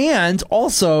I mean? And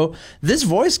also, this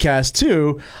voice cast,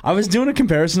 too, I was doing a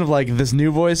comparison of, like, this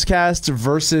new voice cast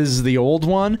versus the old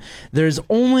one. There's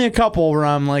only a couple where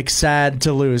I'm, like, sad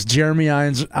to lose. Jeremy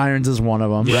Irons is one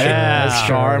of them. Yeah,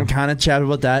 Sure. I'm kind of chatted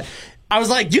about that. I was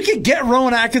like, you could get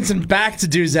Rowan Atkinson back to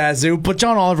do Zazu, but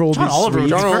John Oliver will be sweet.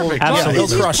 John Oliver, Absolutely.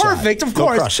 he'll crush He's perfect, that. of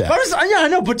course. He'll crush that. But I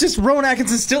know, but just Rowan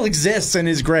Atkinson still exists and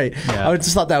is great. Yeah. I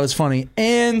just thought that was funny.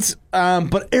 And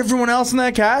but everyone else in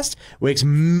that cast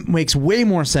makes way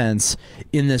more sense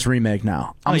in this remake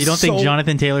now. Oh, you don't think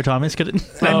Jonathan Taylor Thomas could?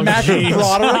 And Matthew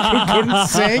Broderick, who couldn't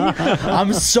sing.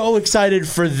 I'm so excited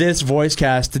for this voice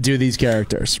cast to do these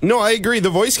characters. No, I agree. The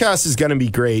voice cast is going to be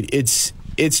great. It's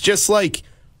just like,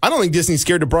 I don't think Disney's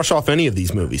scared to brush off any of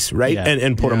these movies, right? Yeah.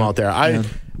 And put them out there.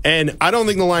 And I don't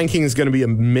think The Lion King is going to be a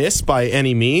miss by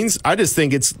any means. I just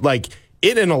think it's like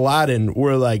it and Aladdin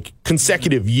were like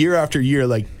consecutive year after year,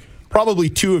 like probably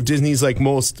two of Disney's like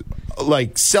most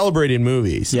like celebrated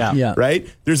movies. Yeah. Right?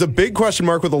 There's a big question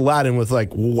mark with Aladdin with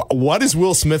like, what is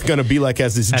Will Smith going to be like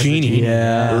as this genie?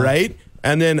 Yeah. Right?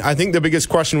 And then I think the biggest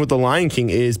question with The Lion King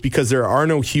is, because there are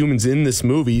no humans in this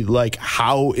movie, like,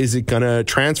 how is it going to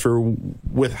transfer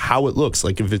with how it looks?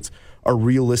 Like, if it's a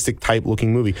realistic type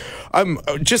looking movie.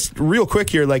 Just real quick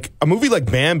here, like, a movie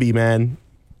like Bambi, man,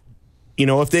 you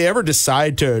know, if they ever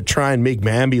decide to try and make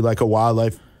Bambi like a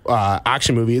wildlife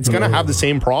action movie, it's going to have the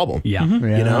same problem. Yeah. Mm-hmm.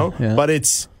 You know? Yeah. But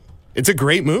it's a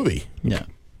great movie. Yeah.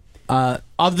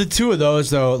 Of the two of those,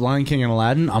 though, Lion King and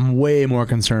Aladdin, I'm way more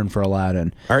concerned for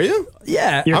Aladdin. Are you?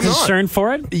 Yeah. You're I'm not. concerned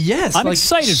for it? Yes, I'm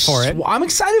excited for it. I'm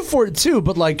excited for it too,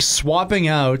 but like swapping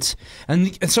out,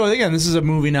 and so again, this is a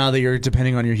movie now that you're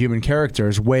depending on your human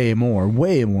characters way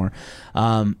more.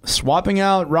 Swapping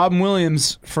out Robin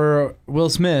Williams for Will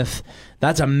Smith,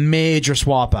 that's a major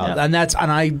swap out, and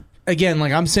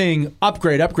I'm saying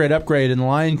upgrade in the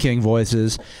Lion King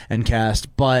voices and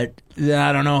cast, but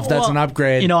I don't know if that's an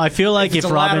upgrade. You know, I feel like if if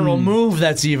a lateral Robin move,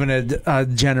 that's even a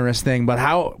generous thing. But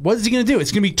what is he going to do?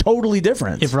 It's going to be totally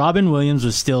different. If Robin Williams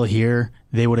was still here,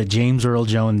 they would have James Earl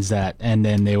Jones that, and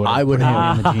then they would. I would put him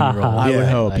hope. in the genie role. I would Yeah.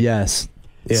 hope, Like, yes.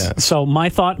 Yeah. So my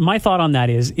thought on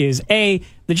that is A,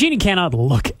 the genie cannot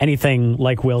look anything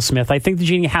like Will Smith. I think the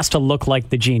genie has to look like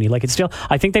the genie. Like it's still,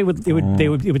 I think it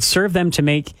would serve them to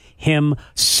make him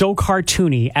so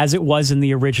cartoony as it was in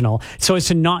the original, so as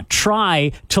to not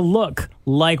try to look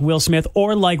like Will Smith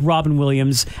or like Robin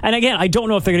Williams. And again, I don't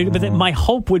know if they're going to, but my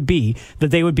hope would be that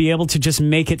they would be able to just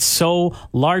make it so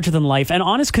larger than life and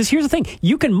honest. Because here's the thing,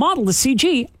 you can model the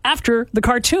CG after the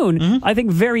cartoon, I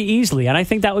think, very easily. And I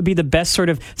think that would be the best sort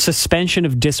of suspension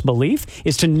of disbelief,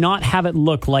 is to not have it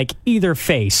look like either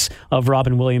face of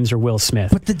Robin Williams or Will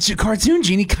Smith. But the cartoon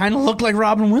genie kind of looked like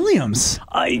Robin Williams.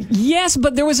 Yes,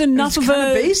 but there was enough of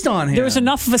kinda a based on him. There was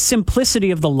enough of a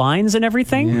simplicity of the lines and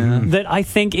everything that I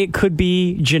think it could be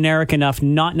generic enough,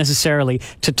 not necessarily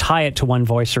to tie it to one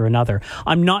voice or another.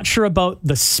 I'm not sure about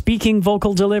the speaking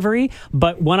vocal delivery,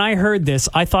 but when I heard this,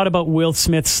 I thought about Will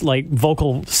Smith's like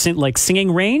vocal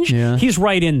singing range. Yeah. He's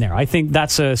right in there. I think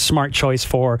that's a smart choice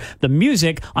for the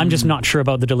music. I'm just not sure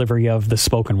about the delivery of the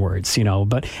spoken words, you know.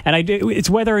 It's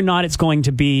whether or not it's going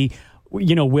to be,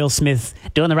 you know, Will Smith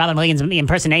doing the Robin Williams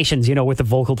impersonations, you know, with the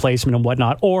vocal placement and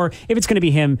whatnot, or if it's going to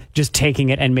be him just taking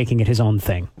it and making it his own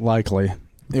thing. Likely.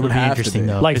 It would be have interesting, to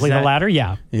be. though. Likely Is the that- latter,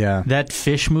 yeah. Yeah. That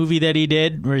fish movie that he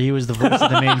did, where he was the voice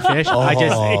of the main fish.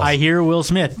 I hear Will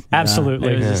Smith.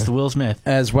 Absolutely. It was just Will Smith.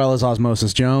 As well as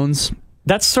Osmosis Jones.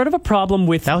 That's sort of a problem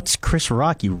with... That's Chris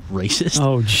Rock, you racist.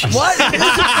 Oh, jeez. What?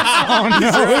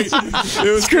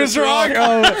 It was Chris Rock.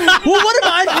 Well, what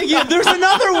am I thinking? There's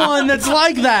another one that's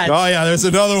like that. Oh yeah, there's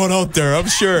another one out there, I'm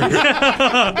sure.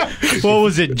 What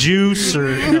was it, Juice or?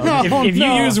 If you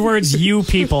use words "you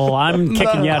people," I'm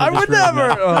kicking you out of I this would room never.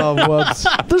 now. Oh, whoops.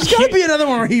 There's got to be another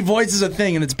one where he voices a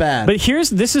thing and it's bad. But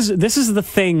this is the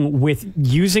thing with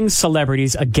using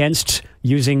celebrities against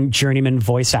using journeyman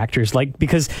voice actors, like,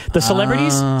 because the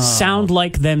celebrities sound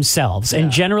like themselves,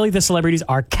 and generally the celebrities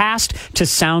are cast to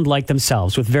sound like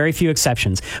themselves, with very few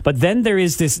exceptions. But then there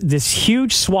is this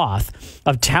huge swath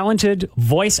of talented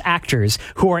voice actors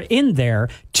who are in there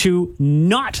to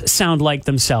not sound like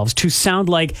themselves, to sound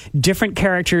like different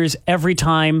characters every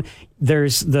time.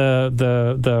 There's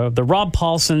the Rob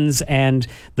Paulsons and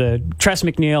the Tress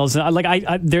MacNeils. Like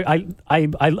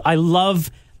I love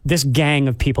this gang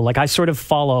of people. Like, I sort of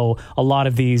follow a lot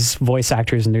of these voice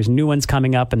actors, and there's new ones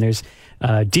coming up, and there's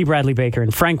D. Bradley Baker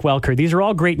and Frank Welker. These are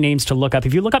all great names to look up.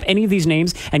 If you look up any of these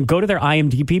names and go to their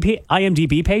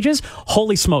IMDb pages,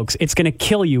 holy smokes, it's going to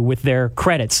kill you with their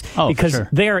credits, because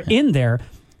they are in there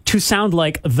to sound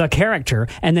like the character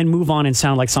and then move on and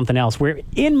sound like something else. Where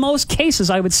in most cases,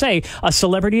 I would say, a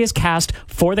celebrity is cast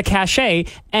for the cachet,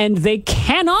 and they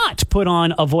cannot put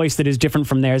on a voice that is different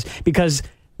from theirs, because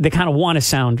they kind of want to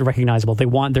sound recognizable. They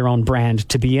want their own brand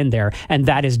to be in there. And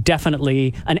that is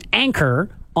definitely an anchor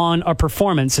on a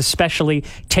performance, especially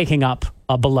taking up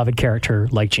a beloved character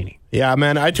like Genie. Yeah,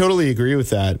 man, I totally agree with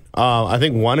that. I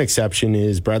think one exception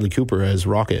is Bradley Cooper as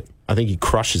Rocket. I think he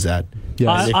crushes that.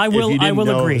 Yes. If I you will didn't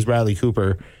know agree. It was Bradley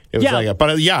Cooper. It was Yeah. like,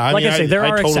 but yeah, I Like mean, I say, there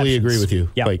are totally exceptions. agree with you,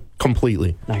 Yeah. like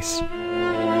completely. Nice.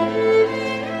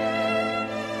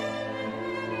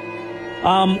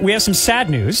 We have some sad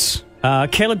news.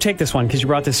 Caleb, take this one, because you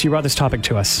brought this topic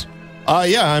to us.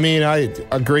 Yeah, I mean,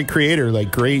 a great creator,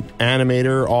 like great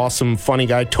animator, awesome, funny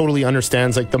guy, totally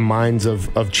understands like the minds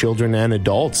of children and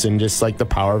adults, and just like the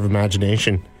power of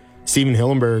imagination. Steven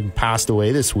Hillenburg passed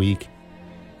away this week,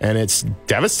 and it's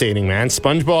devastating, man.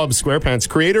 SpongeBob SquarePants,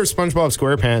 creator of SpongeBob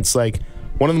SquarePants, like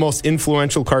one of the most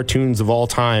influential cartoons of all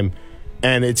time,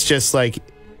 and it's just like,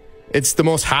 it's the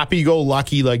most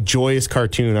happy-go-lucky, like joyous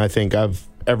cartoon I think I've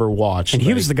ever watched. And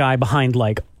he was the guy behind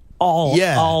like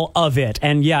all of it.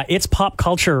 And yeah, its pop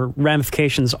culture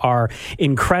ramifications are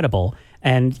incredible.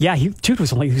 And yeah, he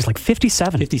was like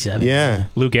 57. 57. Yeah.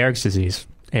 Lou Gehrig's disease,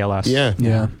 ALS.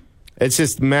 Yeah. It's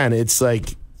just, man, it's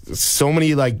like so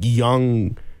many like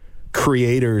young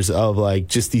creators of like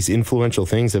just these influential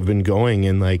things have been going,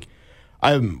 and like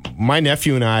my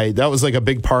nephew and I, that was like a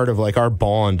big part of like our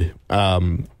bond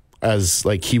as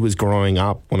like he was growing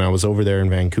up when I was over there in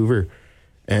Vancouver.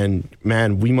 And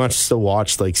man, we must still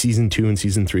watch like season 2 and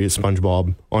season 3 of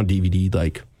SpongeBob on DVD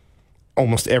like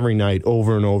almost every night,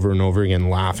 over and over and over again,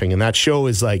 laughing. And that show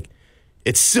is like,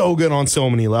 it's so good on so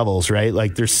many levels, right?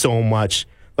 Like there's so much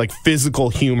like physical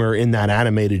humor in that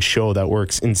animated show that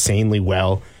works insanely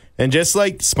well. And just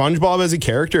like SpongeBob as a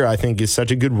character, I think is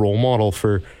such a good role model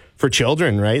for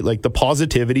children, right? Like the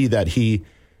positivity that he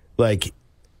like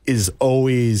is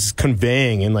always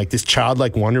conveying, and like this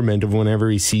childlike wonderment of whenever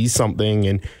he sees something.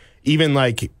 And even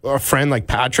like a friend like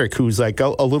Patrick, who's like a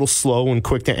little slow and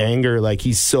quick to anger, like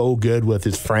he's so good with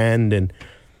his friend, and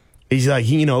he's like,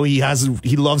 he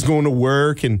loves going to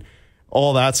work and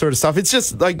all that sort of stuff. It's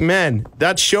just like, man,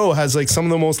 that show has like some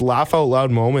of the most laugh out loud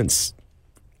moments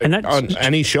And that's on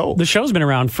any show. The show's been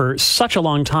around for such a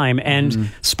long time, and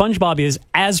SpongeBob is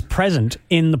as present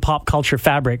in the pop culture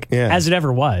fabric as it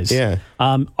ever was. Yeah.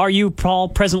 Are you, Paul,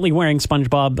 presently wearing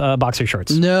SpongeBob boxer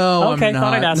shorts? No, Okay, I'm not.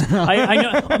 thought I'd ask. I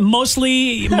know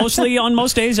mostly on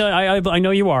most days. I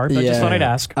know you are, but just thought I'd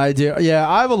ask. I do. Yeah,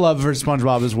 I have a love for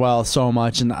SpongeBob as well, so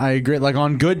much, and I agree. Like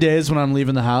on good days when I'm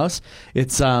leaving the house,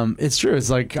 it's true. It's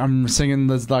like I'm singing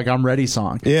this like I'm ready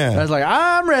song. Yeah. I was like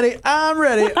I'm ready. I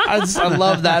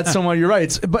love that so much. You're right.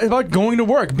 It's about going to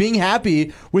work, being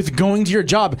happy with going to your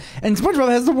job. And SpongeBob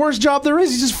has the worst job there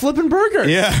is. He's just flipping burgers.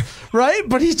 Yeah. Right?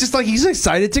 But he's just like, he's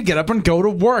excited to get up and go to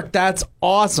work. That's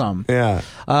awesome. Yeah.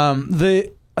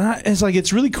 It's like,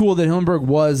 it's really cool that Hillenburg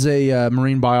was a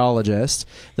marine biologist,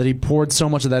 that he poured so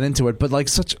much of that into it, but like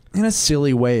such in a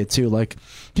silly way too. Like,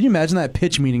 can you imagine that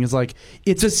pitch meeting is like,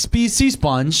 it's a sea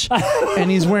sponge and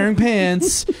he's wearing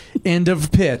pants, end of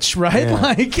pitch, right? Yeah.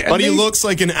 Like, but he looks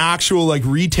like an actual like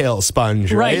retail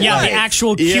sponge, right? Right, yeah, Like, the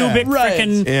actual cubic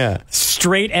frickin'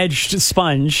 straight-edged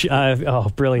sponge.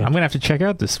 Brilliant. I'm going to have to check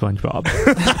out this SpongeBob.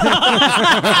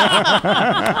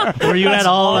 Were you at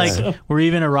all like, were you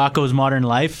even a Rocco's Modern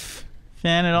Life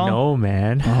fan at all? No,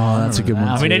 man. Oh, that's a good one.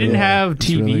 I mean, I too. didn't have It's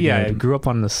TV. really I good. grew up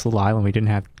on this little island. We didn't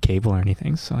have cable or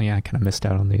anything. So, yeah, I kind of missed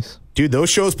out on these. Dude, those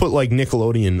shows put like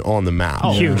Nickelodeon on the map.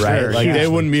 Oh, huge, right? sure, Like huge. they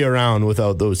wouldn't be around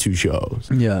without those two shows.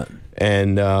 Yeah.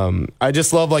 And I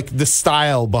just love like the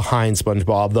style behind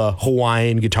SpongeBob, the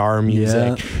Hawaiian guitar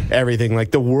music, everything.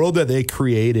 Like the world that they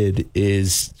created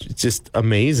is just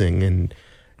amazing. And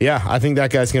yeah, I think that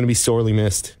guy's going to be sorely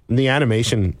missed. And the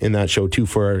animation in that show too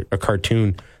for a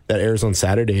cartoon that airs on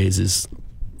Saturdays is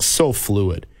so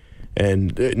fluid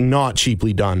and not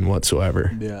cheaply done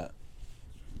whatsoever. Yeah.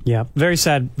 Yeah, very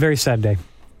sad day.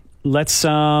 Let's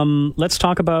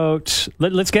talk about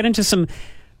let's get into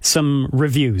some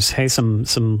reviews. Hey, some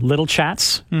little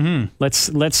chats. Mm-hmm.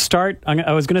 Let's start.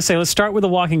 I was going to say let's start with The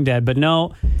Walking Dead, but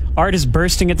no, Art is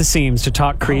bursting at the seams to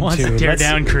talk Creed 2. Tear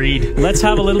down Creed. Let's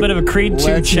have a little bit of a Creed 2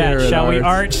 Let's hear chat, it, shall we, Art.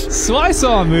 Art? So I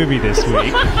saw a movie this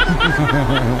week.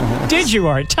 Did you,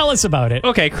 Art? Tell us about it.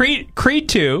 Okay, Creed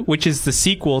 2, which is the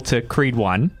sequel to Creed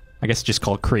 1. I guess it's just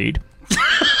called Creed.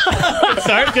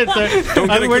 Sorry, good, sir. Don't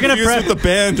get We're gonna confused with the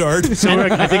band, Art.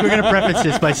 I think we're going to preface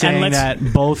this by saying let's-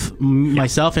 that both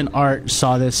myself and Art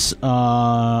saw this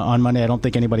on Monday. I don't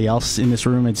think anybody else in this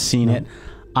room had seen it.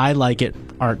 I like it.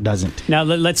 Art doesn't. Now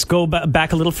let's go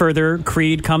back a little further.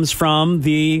 Creed comes from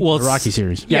the The Rocky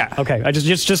series. Yeah. Okay, I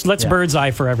just let's bird's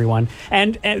eye for everyone.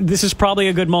 And this is probably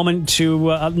a good moment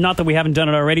to not that we haven't done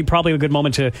it already. Probably a good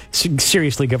moment to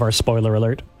seriously give our spoiler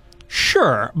alert.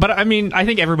 Sure, but I mean, I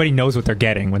think everybody knows what they're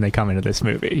getting when they come into this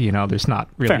movie. You know, there's not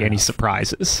really Fair any enough.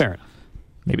 surprises. Fair enough.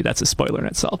 Maybe that's a spoiler in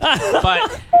itself.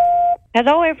 But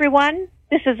Hello, everyone.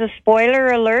 This is a spoiler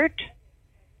alert.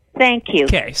 Thank you.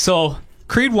 okay, so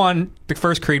Creed 1, the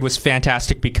first Creed, was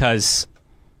fantastic because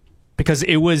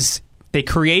it was, they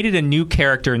created a new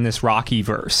character in this Rocky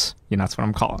verse. You know, that's what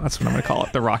I'm going to call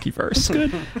it, the Rocky verse.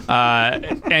 Good.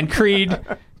 And Creed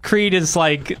is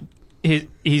like,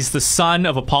 he's the son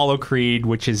of Apollo Creed,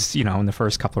 which is, you know, in the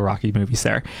first couple of Rocky movies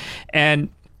there. And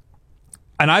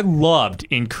I loved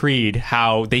in Creed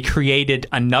how they created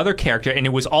another character, and it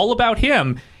was all about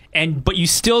him, but you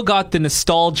still got the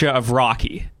nostalgia of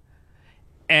Rocky.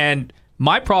 And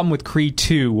my problem with Creed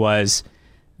 2 was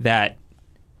that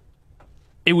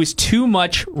it was too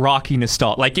much Rocky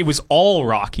nostalgia. Like, it was all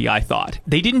Rocky, I thought.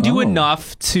 They didn't do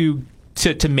enough to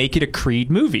make it a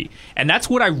Creed movie. And that's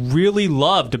what I really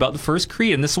loved about the first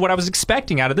Creed. And this is what I was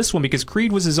expecting out of this one, because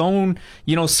Creed was his own,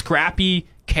 you know, scrappy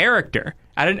character.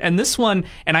 And this one,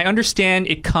 and I understand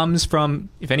it comes from,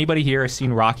 if anybody here has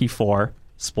seen Rocky 4,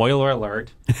 spoiler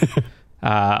alert,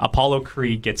 Apollo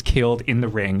Creed gets killed in the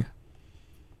ring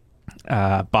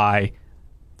by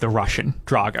the Russian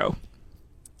Drago.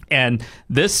 And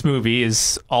this movie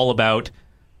is all about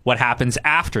what happens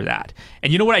after that.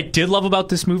 And you know what I did love about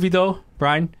this movie, though,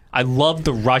 Brian? I loved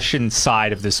the Russian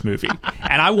side of this movie.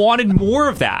 And I wanted more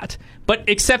of that. But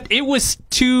except it was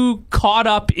too caught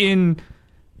up in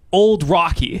old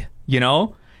Rocky, you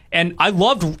know? And I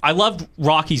loved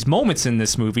Rocky's moments in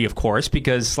this movie, of course,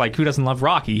 because, like, who doesn't love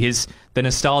Rocky? The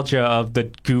nostalgia of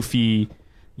the goofy,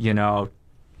 you know,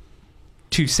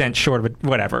 2 cents short of it,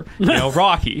 whatever. You know,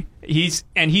 Rocky. He's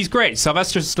great.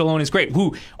 Sylvester Stallone is great.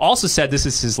 Who also said this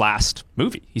is his last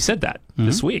movie. He said that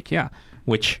this week, yeah.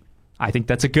 Which I think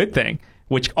that's a good thing.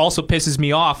 Which also pisses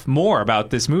me off more about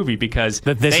this movie because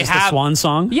This is the swan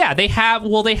song? Yeah, they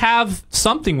have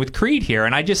something with Creed here,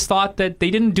 and I just thought that they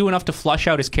didn't do enough to flush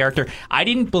out his character. I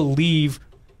didn't believe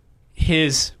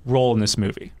his role in this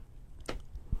movie.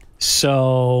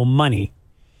 So money.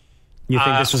 You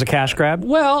think this was a cash grab?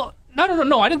 Well,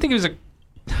 no. I didn't think it was a.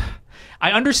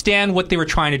 I understand what they were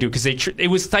trying to do because it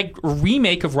was like a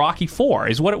remake of Rocky 4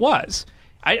 is what it was.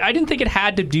 I didn't think it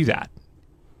had to do that.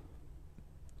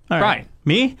 All right. Brian.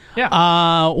 Me?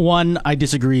 Yeah. One, I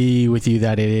disagree with you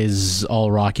that it is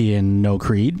all Rocky and no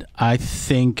Creed. I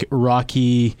think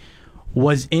Rocky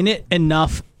was in it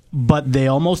enough, but they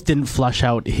almost didn't flush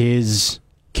out his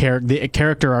the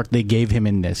character arc they gave him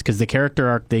in this. Because the character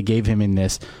arc they gave him in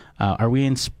this, are we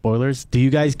in spoilers? Do you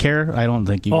guys care? I don't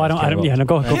think you. Oh, guys I don't. Yeah, no,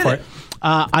 go for it.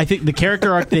 I think the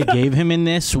character arc they gave him in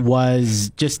this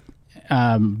was just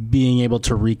being able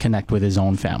to reconnect with his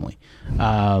own family,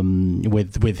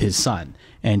 with his son,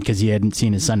 and because he hadn't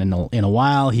seen his son in a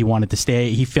while, he wanted to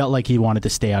stay. He felt like he wanted to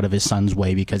stay out of his son's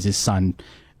way because his son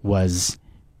was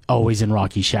always in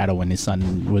Rocky's shadow when his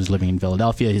son was living in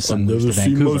Philadelphia. His son moved to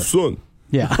Vancouver. son.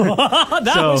 Yeah.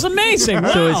 That was amazing.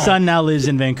 So his Wow. son now lives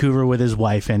in Vancouver with his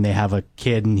wife, and they have a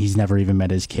kid, and he's never even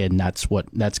met his kid, and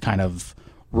that's kind of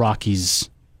Rocky's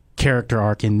character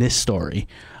arc in this story.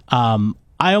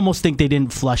 I almost think they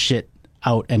didn't flush it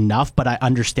out enough, but I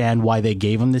understand why they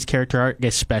gave him this character arc,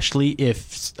 especially if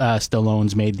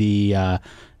Stallone's made the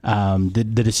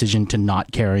decision to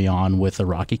not carry on with the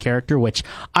Rocky character, which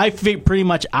I think pretty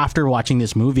much after watching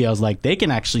this movie, I was like, they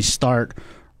can actually start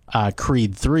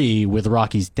Creed 3 with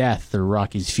Rocky's death or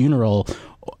Rocky's funeral,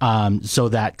 so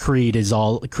that Creed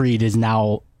 3 is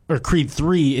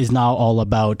now all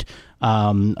about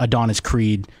Adonis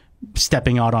Creed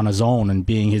stepping out on his own and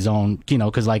being his own,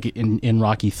 because like in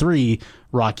Rocky 3,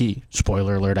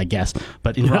 spoiler alert, I guess,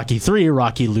 but in Rocky 3,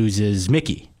 Rocky loses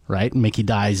Mickey, right? Mickey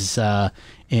dies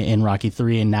in Rocky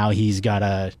 3, and now he's got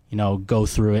to, go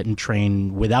through it and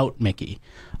train without Mickey.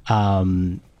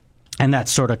 And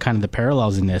that's sort of kind of the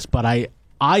parallels in this. But I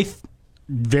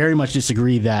very much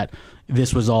disagree that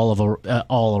this was all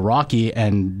a Rocky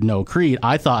and no Creed.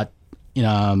 I thought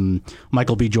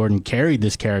Michael B. Jordan carried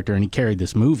this character and he carried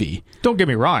this movie. Don't get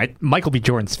me wrong, Michael B.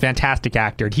 Jordan's a fantastic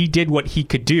actor. He did what he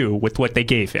could do with what they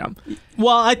gave him.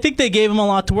 Well, I think they gave him a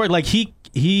lot to work. Like he's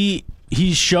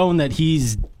shown that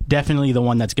he's definitely the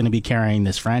one that's going to be carrying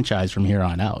this franchise from here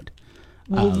on out.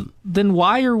 Well, then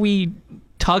why are we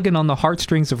tugging on the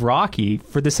heartstrings of Rocky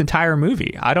for this entire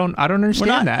movie? I don't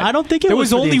understand that. I don't think there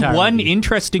was only one movie.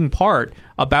 Interesting part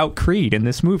about Creed in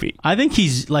this movie. I think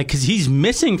because he's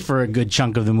missing for a good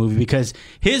chunk of the movie, because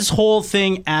his whole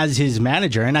thing as his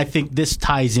manager, and I think this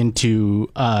ties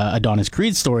into Adonis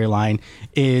Creed's storyline,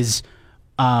 is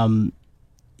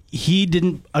he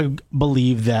didn't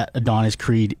believe that Adonis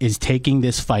Creed is taking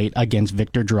this fight against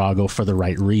Victor Drago for the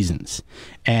right reasons,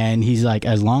 and he's like,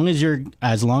 as long as you're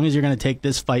going to take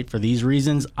this fight for these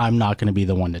reasons, I'm not going to be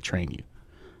the one to train you.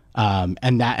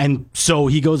 And so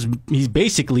he's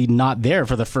basically not there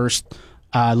for the first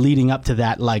leading up to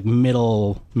that like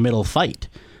middle fight.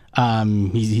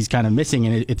 He's kind of missing,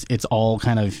 and it's all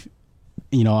kind of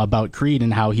about Creed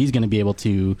and how he's going to be able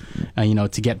to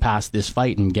to get past this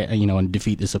fight and get and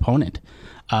defeat this opponent.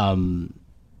 And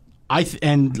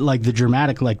like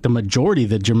the majority of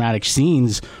the dramatic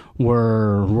scenes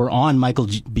were on Michael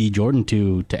B. Jordan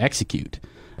to execute.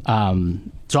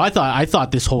 So I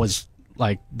thought this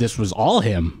was all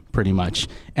him pretty much,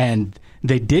 and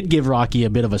they did give Rocky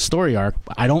a bit of a story arc.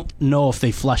 I don't know if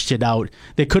they fleshed it out.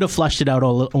 They could have fleshed it out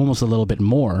almost a little bit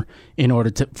more in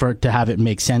order to have it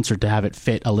make sense or to have it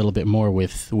fit a little bit more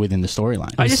within the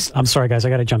storyline. I'm sorry, guys. I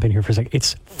got to jump in here for a second.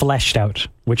 It's fleshed out,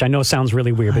 which I know sounds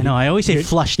really weird. I know. I always say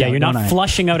flushed out. Yeah, you're not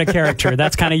flushing out a character.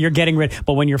 That's kind of you're getting rid.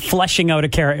 But when you're fleshing out a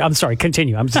character, I'm sorry.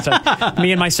 Continue. I'm just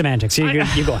me and my semantics.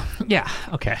 You go on. Yeah.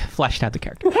 Okay. Fleshed out the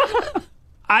character.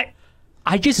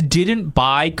 I just didn't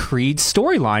buy Creed's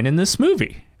storyline in this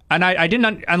movie. And I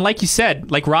didn't, and like you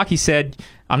said, like Rocky said,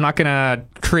 I'm not going to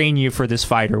train you for this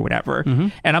fight or whatever. Mm-hmm.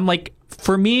 And I'm like,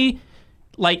 for me,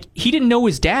 like, he didn't know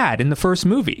his dad in the first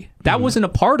movie. That wasn't a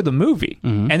part of the movie.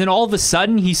 Mm-hmm. And then all of a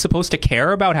sudden, he's supposed to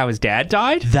care about how his dad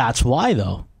died? That's why,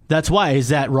 though. That's why, is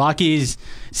that Rocky's...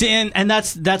 See, and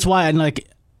that's why I'm like...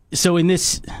 So in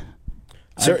this...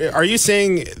 So are you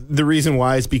saying the reason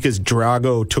why is because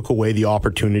Drago took away the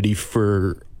opportunity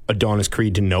for Adonis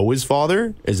Creed to know his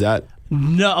father? Is that...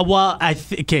 No, well,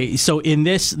 okay, so in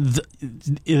this,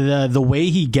 the way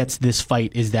he gets this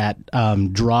fight is that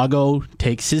Drago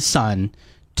takes his son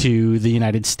to the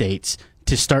United States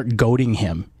to start goading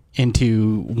him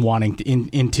into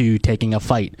into taking a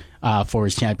fight for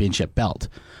his championship belt.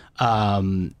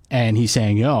 And he's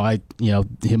saying, my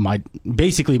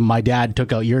dad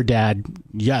took out your dad.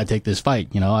 You gotta take this fight,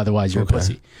 otherwise you're a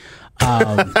pussy.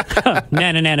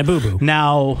 Nana boo boo.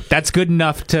 Now that's good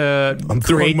enough to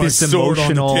create this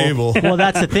emotional. On the table. Well,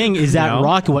 that's the thing is that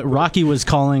what Rocky was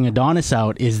calling Adonis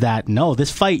out is that no,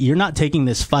 this fight, you're not taking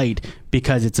this fight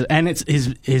because it's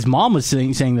his mom was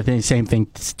saying the same thing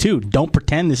too. Don't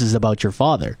pretend this is about your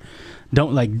father.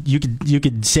 Don't you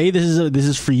could say this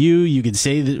is for you. You could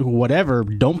say that whatever.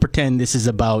 Don't pretend this is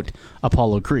about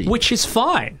Apollo Creed, which is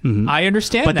fine. Mm-hmm. I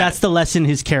understand, but that's the lesson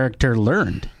his character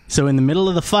learned. So in the middle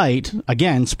of the fight,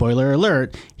 again, spoiler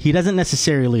alert, he doesn't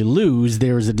necessarily lose.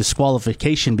 There was a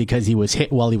disqualification because he was hit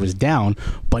while he was down,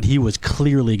 but he was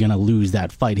clearly going to lose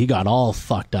that fight. He got all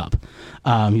fucked up.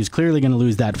 He was clearly going to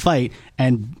lose that fight,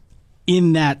 and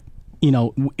in that,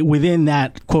 within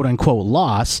that quote unquote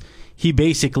loss, he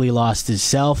basically lost his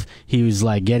self. He was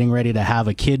like getting ready to have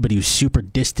a kid, but he was super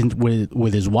distant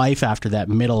with his wife after that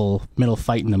middle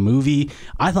fight in the movie.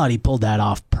 I thought he pulled that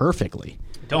off perfectly.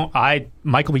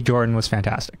 Michael B. Jordan was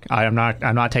fantastic. I'm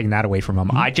not taking that away from him.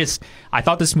 Mm-hmm. I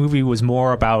thought this movie was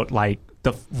more about like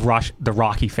the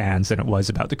Rocky fans than it was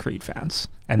about the Creed fans,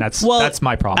 and that's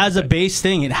my problem. As a base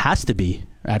thing, it has to be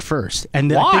at first, and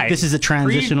why? I think this is a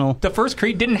transitional. The first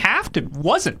Creed didn't have to,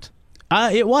 wasn't.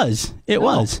 It was.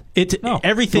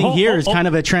 Everything here is kind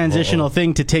of a transitional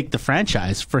thing to take the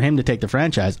franchise, for him to take the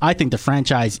franchise. I think the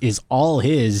franchise is all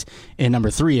his in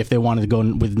number 3 if they wanted to go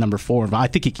with number 4. I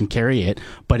think he can carry it,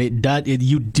 but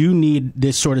you do need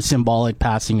this sort of symbolic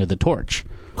passing of the torch.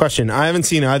 Question, I haven't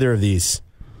seen either of these.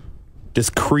 Does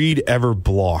Creed ever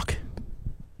block?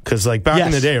 Because like back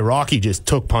in the day, Rocky just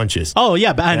took punches. Oh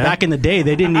yeah, back in the day,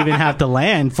 they didn't even have to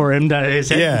land for him his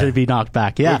head to be knocked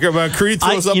back. Yeah, but Creed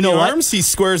throws up the arms, he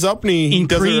squares up and he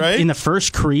does it right. In the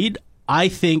first Creed, I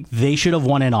think they should have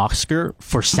won an Oscar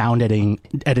for sound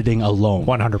editing alone.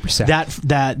 100%.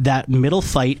 That middle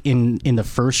fight in the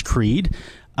first Creed.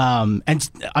 And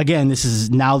again, this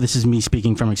is me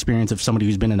speaking from experience of somebody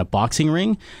who's been in a boxing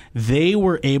ring. They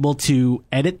were able to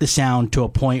edit the sound to a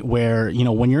point where,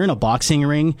 when you're in a boxing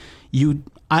ring, when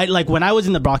I was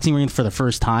in the boxing ring for the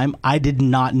first time, I did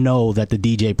not know that the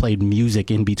DJ played music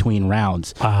in between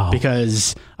rounds. Wow.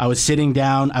 Because I was sitting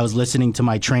down, I was listening to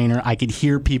my trainer, I could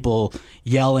hear people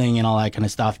yelling and all that kind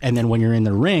of stuff. And then when you're in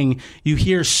the ring, you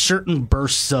hear certain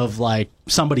bursts of like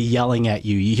somebody yelling at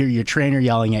you. You hear your trainer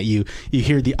yelling at you. You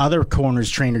hear the other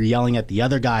corner's trainer yelling at the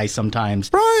other guy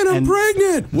sometimes. Bryan, I'm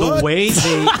pregnant. The way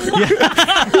they,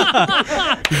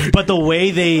 but the way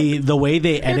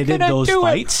they edited those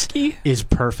fights is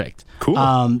perfect. Cool.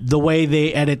 The way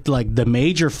they edit like the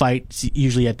major fights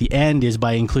usually at the end is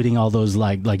by including all those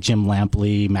like Jim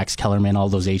Lampley, Max Kellerman, all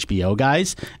those HBO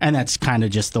guys, and that's kind of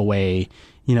just the way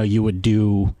you would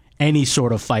do any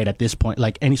sort of fight at this point,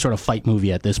 like any sort of fight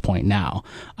movie at this point now.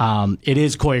 It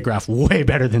is choreographed way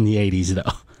better than the 80s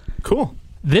though. Cool.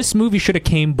 This movie should have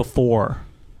came before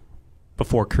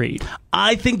Creed.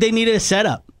 I think they needed a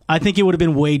setup. I think it would have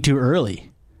been way too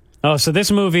early. Oh, so this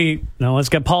movie, no, let's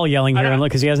get Paul yelling here and look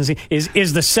because he hasn't seen,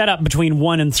 is the setup between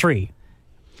 1 and 3.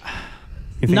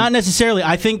 Not necessarily.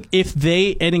 I think if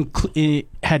they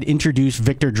had introduced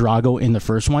Victor Drago in the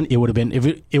first one, it would have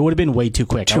been way too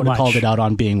quick. I would have called it out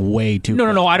on being way too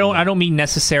quick. No. I don't mean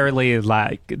necessarily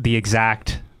like the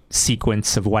exact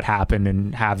sequence of what happened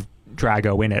and have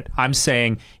Drago in it. I'm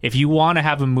saying if you want to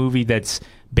have a movie that's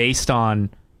based on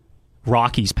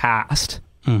Rocky's past,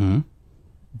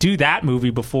 do that movie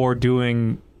before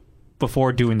doing the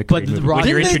Creed movie. When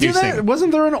you're introducing.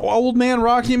 Wasn't there an old man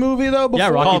Rocky movie though? Before? Yeah,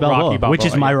 Rocky Balboa, which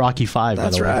is my Rocky 5.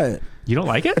 That's by the way. right. You don't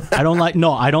like it? I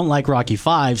don't like Rocky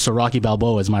 5, so Rocky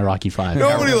Balboa is my Rocky 5.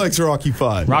 Nobody likes Rocky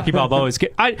 5. Rocky Balboa is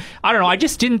good. I don't know. I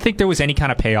just didn't think there was any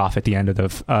kind of payoff at the end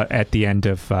of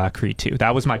Creed 2.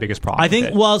 That was my biggest problem. I think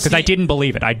because I didn't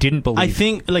believe it. I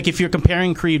think like if you're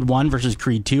comparing Creed 1 versus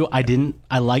Creed 2,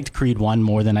 I liked Creed 1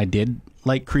 more than I did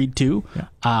like Creed 2. Yeah.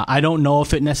 I don't know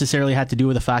if it necessarily had to do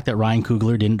with the fact that Ryan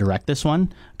Coogler didn't direct this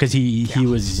one because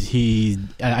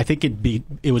I think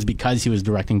it was because he was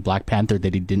directing Black Panther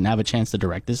that he didn't have a chance to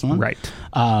direct this one. Right.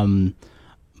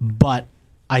 But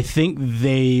I think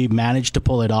they managed to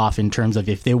pull it off in terms of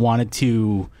if they wanted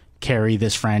to carry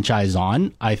this franchise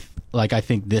on. I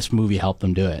think this movie helped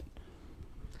them do it.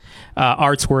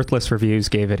 Art's Worthless Reviews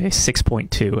gave it a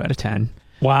 6.2 out of 10.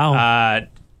 Wow.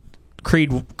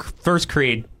 First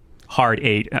Creed, hard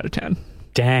 8 out of 10.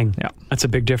 Dang. Yeah. That's a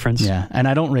big difference. Yeah, and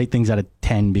I don't rate things out of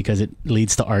 10 because it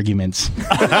leads to arguments.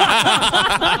 I'm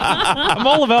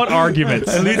all about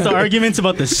arguments. It leads to arguments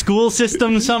about the school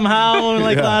system somehow,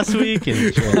 like last week.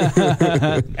 And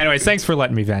anyways, thanks for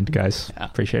letting me vent, guys. Yeah.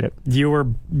 Appreciate it. You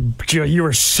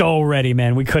were so ready,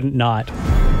 man. We couldn't not.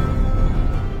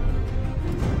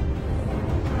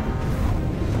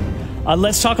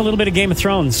 Let's talk a little bit of Game of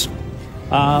Thrones.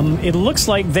 It looks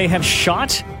like they have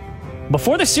shot,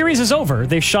 before the series is over,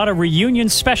 they've shot a reunion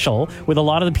special with a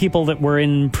lot of the people that were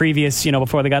in previous,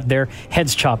 before they got their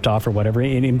heads chopped off or whatever,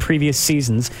 in previous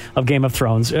seasons of Game of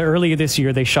Thrones. Earlier this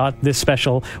year, they shot this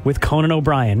special with Conan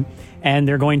O'Brien, and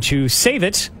they're going to save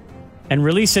it and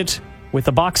release it with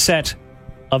the box set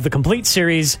of the complete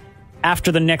series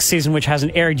after the next season, which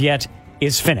hasn't aired yet,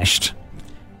 is finished.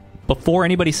 Before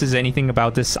anybody says anything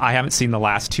about this, I haven't seen the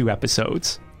last 2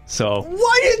 episodes. So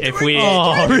if we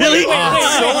really?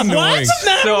 So annoying.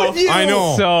 I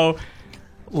know. So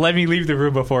let me leave the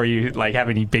room before you have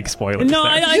any big spoilers. No,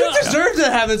 You deserve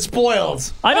to have it spoiled.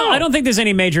 I don't think there's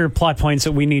any major plot points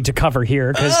that we need to cover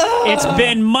here because it's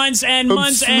been months and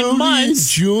months and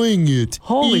months. Enjoying it.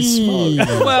 Holy smoke!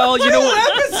 Well, you know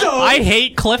what? I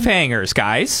hate cliffhangers,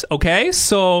 guys. Okay,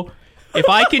 so If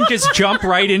I can just jump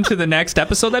right into the next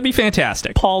episode, that'd be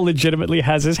fantastic. Paul legitimately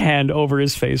has his hand over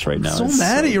his face right now. So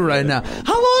mad at you right now.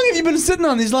 How long have you been sitting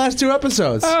on these last 2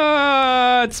 episodes?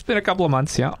 It's been a couple of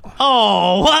months, yeah.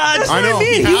 Oh, what? That's what I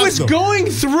mean. He was going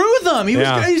through them. He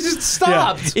just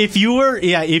stopped. If you were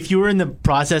in the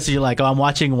process, you're like, oh, I'm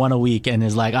watching one a week, and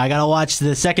it's like, I gotta watch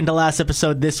the second to last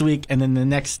episode this week, and then the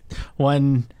next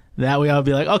one that week, I'll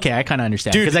be like, okay, I kind of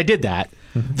understand because I did that.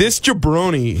 This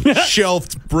jabroni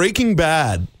shelved Breaking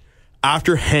Bad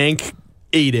after Hank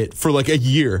ate it for like a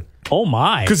year. Oh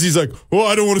my! Because he's like, "Oh,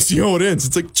 I don't want to see how it ends."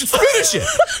 It's like, just finish it.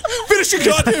 Finish your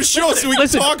goddamn show so we can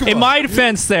talk about it. In my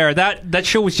defense, that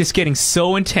show was just getting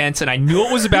so intense, and I knew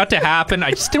it was about to happen. I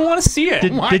just didn't want to see it.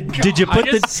 Did you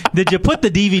put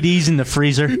the DVDs in the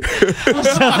freezer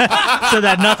so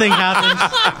that nothing happens?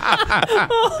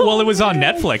 Well, it was on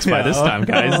Netflix by this time,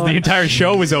 guys. The entire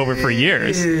show was over for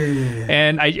years,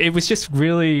 and it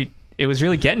was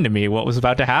really getting to me what was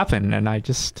about to happen, and I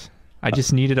just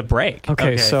needed a break.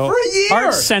 Okay, so For a year!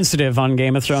 Art's sensitive on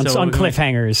Game of Thrones, So on we're gonna-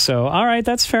 cliffhangers. So, all right,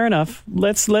 that's fair enough.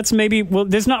 Let's maybe... Well,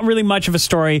 there's not really much of a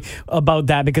story about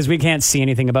that because we can't see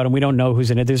anything about him. We don't know who's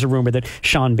in it. There's a rumor that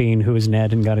Sean Bean, who is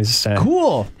Ned and got his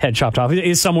head chopped off,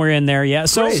 is somewhere in there. Yeah.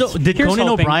 So Did here's Conan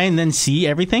hoping. O'Brien then see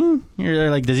everything? You're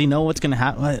like, does he know what's going to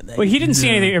happen? Well, he didn't see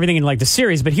everything in like the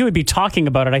series, but he would be talking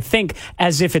about it, I think,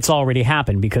 as if it's already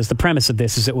happened because the premise of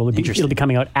this is it'll be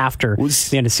coming out after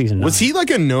the end of season 9. Was he like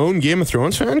a known Game of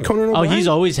Thrones fan, Conan Oh, O'Brien? he's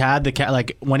always had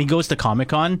like when he goes to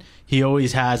Comic-Con, he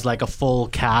always has like a full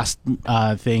cast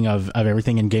thing of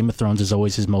everything, and Game of Thrones is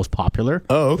always his most popular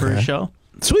for his show.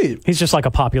 Sweet. He's just like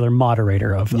a popular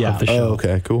moderator of the show. Oh,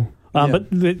 okay, cool. But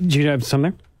do you have some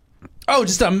there? Oh,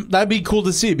 just that'd be cool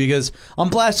to see because I'm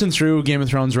blasting through Game of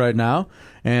Thrones right now,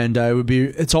 and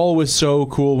it's always so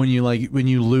cool when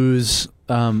you lose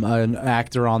an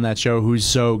actor on that show who's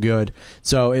so good.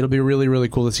 So it'll be really, really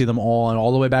cool to see them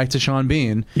all the way back to Sean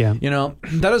Bean. Yeah. You know,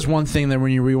 that is one thing that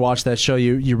when you rewatch that show,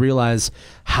 you realize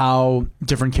how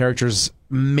different characters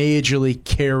majorly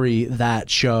carry that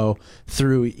show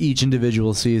through each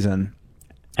individual season.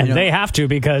 And they have to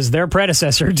because their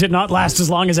predecessor did not last as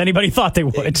long as anybody thought they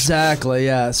would. Exactly,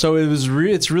 yeah. So it's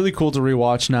really cool to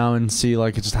rewatch now and see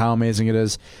like just how amazing it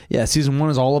is. Yeah, season 1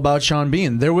 is all about Sean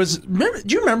Bean. Do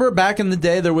you remember back in the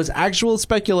day there was actual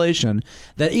speculation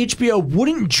that HBO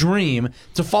wouldn't dream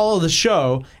to follow the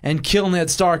show and kill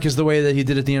Ned Stark as the way that he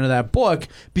did at the end of that book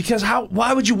because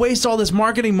why would you waste all this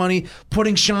marketing money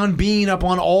putting Sean Bean up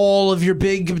on all of your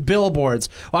big billboards?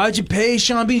 Why would you pay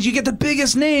Sean Bean? You get the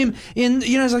biggest name in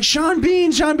it's like Sean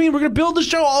Bean, we're going to build the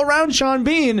show all around Sean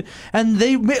Bean, and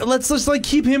let's just like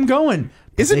keep him going.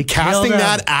 Isn't casting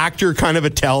that actor kind of a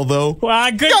tell, though?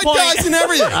 Well, good Got point. guys and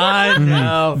everything. I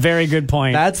know. Very good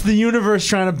point. That's the universe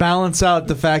trying to balance out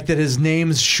the fact that his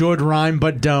names should rhyme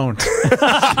but don't.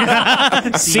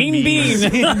 Scene Bean.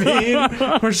 Scene Bean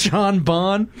or Sean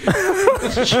Bond.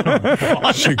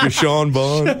 Sean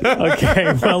Bond.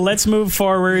 Okay, well, let's move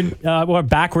forward, or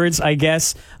backwards, I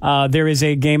guess. There is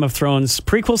a Game of Thrones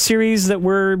prequel series that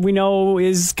we know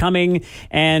is coming,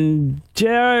 and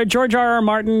George R.R.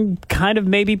 Martin kind of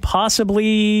maybe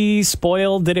possibly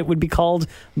spoiled that it would be called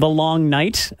The Long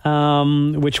Night,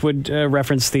 which would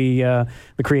reference the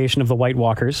creation of the White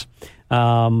Walkers,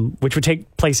 which would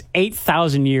take place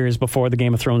 8,000 years before the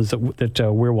Game of Thrones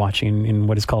that we're watching in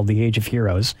what is called the Age of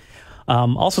Heroes.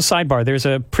 Also, sidebar, there's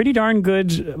a pretty darn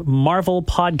good Marvel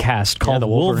podcast called the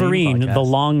Wolverine, Wolverine podcast. The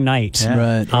Long Night.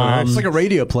 Right. It's like a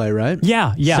radio play, right?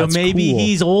 Yeah. So it's maybe cool.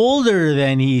 he's older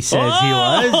than he says he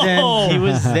was, and he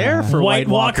was there for White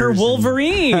Walker Walkers.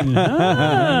 Wolverine.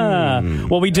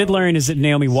 What we did learn is that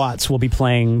Naomi Watts will be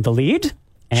playing the lead.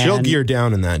 She'll and- gear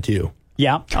down in that, too.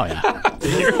 Yeah. Oh yeah.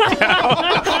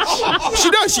 She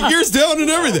does. She gears down and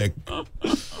everything.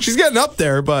 She's getting up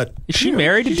there, but... Is she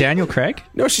married to Daniel Craig?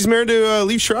 No, she's married to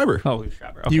Liev Schreiber. Oh, Liev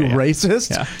Schreiber. Okay, You yeah.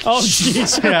 racist? Yeah. Oh,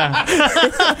 jeez.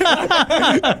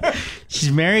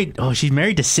 She's married. Oh, she's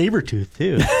married to Sabretooth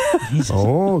too.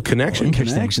 Oh, connection.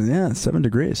 Connection, yeah. 7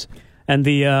 degrees. And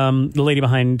the lady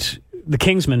behind the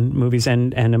Kingsman movies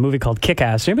and a movie called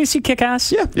Kick-Ass. Anybody see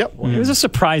Kick-Ass? Yeah. Yep. It was a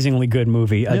surprisingly good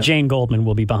movie. Jane Goldman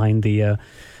will be behind the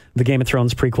Game of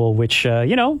Thrones prequel, which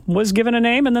was given a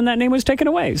name and then that name was taken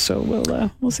away.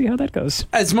 So we'll see how that goes.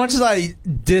 As much as I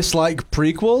dislike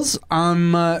prequels,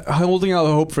 I'm holding out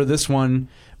hope for this one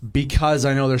because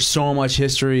I know there's so much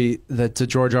history that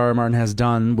George R.R. Martin has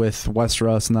done with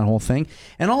Westeros and that whole thing.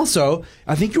 And also,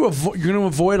 I think you're going to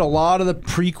avoid a lot of the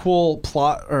prequel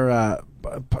plot or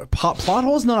plot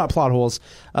holes. No, not plot holes.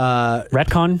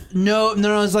 Retcon? No.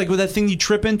 It's like with that thing you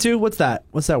trip into. What's that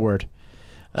word?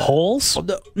 Holes?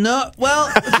 No, well,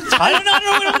 I don't know.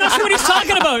 I'm not sure what he's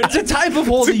talking about. it's a type of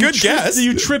hole It's a good that guess.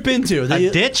 you trip into. A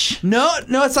ditch? No,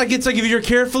 it's like if you're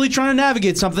carefully trying to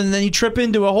navigate something and then you trip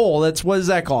into a hole. What is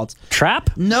that called? Trap?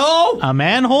 No, A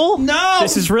manhole? no.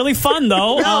 This is really fun,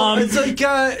 though. No, it's like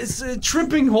it's a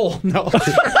tripping hole. No, what's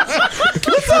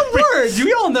that word?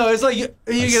 We all know. It's like you got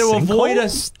to avoid sinkhole?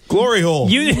 us. Glory hole.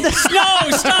 No,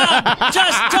 stop!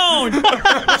 Just don't,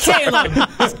 Caleb.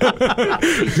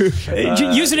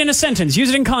 Use it in a sentence. Use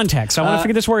it in context. I want to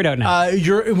figure this word out now.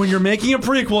 When you're making a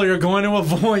prequel, you're going to want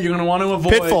to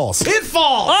avoid Pitfalls.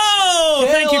 Oh,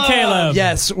 thank you, Caleb.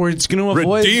 Yes, or it's going to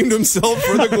avoid. Redeemed himself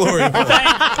for the glory hole.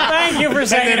 Thank you for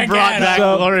saying it again. Brought back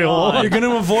glory hole. You're going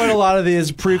to avoid a lot of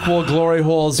these prequel glory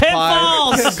holes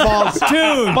Pitfalls.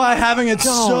 Dude. by having it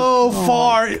so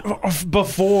far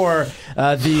before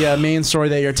the main story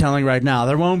that you're telling right now.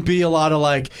 There won't be a lot of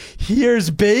like, here's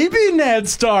baby Ned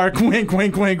Stark, wink,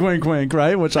 wink, wink, wink, wink,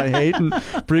 right? Which I hate in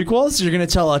prequels. You're going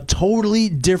to tell a totally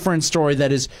different story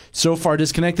that is so far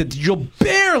disconnected that you'll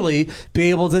barely be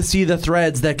able to see the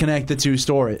threads that connect the two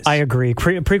stories. I agree.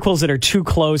 Prequels that are too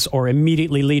close or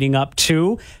immediately leading up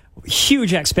to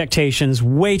huge expectations,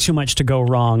 way too much to go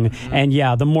wrong. And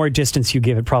yeah, the more distance you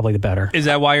give it, probably the better. Is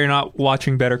that why you're not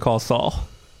watching Better Call Saul?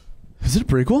 Is it a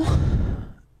prequel?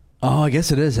 Oh, I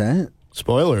guess it is, eh?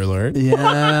 Spoiler alert.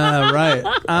 Yeah, right.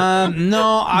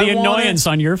 No, The annoyance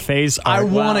on your face. I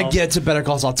want to wow. get to Better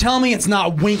Call Saul. Tell me it's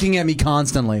not winking at me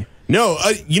constantly. No,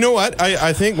 you know what?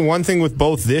 I think one thing with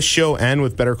both this show and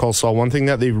with Better Call Saul, one thing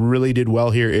that they really did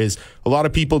well here is a lot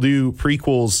of people do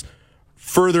prequels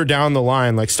further down the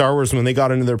line. Like Star Wars, when they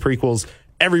got into their prequels,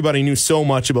 everybody knew so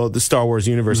much about the Star Wars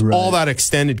universe. Right. All that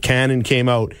extended canon came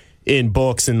out in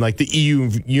books, and like the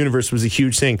EU universe was a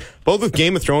huge thing. Both with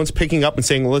Game of Thrones picking up and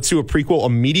saying, let's do a prequel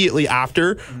immediately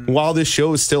after while this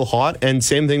show is still hot, and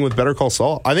same thing with Better Call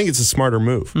Saul. I think it's a smarter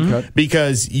move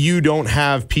because you don't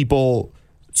have people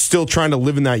still trying to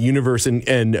live in that universe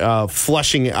and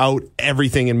fleshing out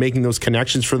everything and making those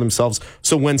connections for themselves.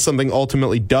 So when something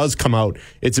ultimately does come out,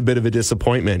 it's a bit of a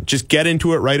disappointment. Just get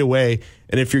into it right away,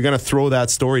 and if you're going to throw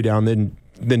that story down,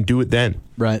 then do it then.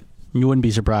 Right. You wouldn't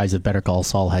be surprised if Better Call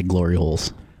Saul had glory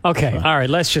holes. Okay, all right,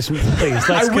 let's just, please.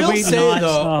 I will we say, not,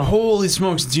 though, holy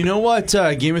smokes, do you know what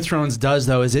Game of Thrones does,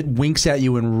 though, is it winks at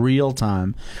you in real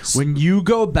time. When you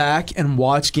go back and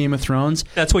watch Game of Thrones...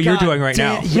 That's what you're doing right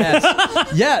now. Yes.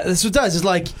 Yeah, that's what it does. It's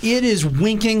like, it is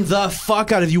winking the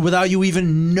fuck out of you without you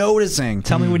even noticing.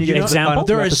 Tell me when you get Example? to the final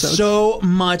There is episodes. so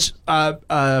much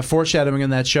foreshadowing in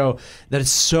that show that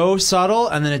it's so subtle,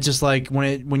 and then it just like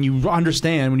when you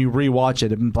understand, when you rewatch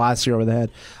it, it blasts you over the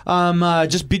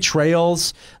head. Just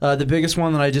betrayals. The biggest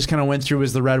one that I just kind of went through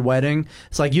is the Red Wedding.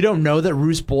 It's like you don't know that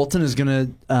Roose Bolton is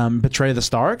going to betray the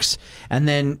Starks, and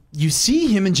then you see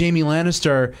him and Jaime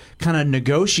Lannister kind of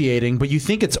negotiating, but you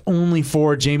think it's only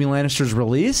for Jaime Lannister's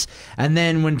release. And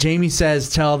then when Jaime says,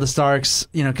 "Tell the Starks,"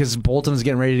 because Bolton is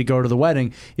getting ready to go to the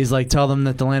wedding, he's like, "Tell them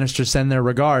that the Lannisters send their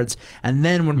regards." And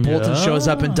then when Bolton shows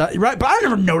up and right, but I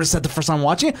never noticed that the first time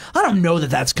watching it. I don't know that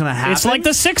that's going to happen. It's like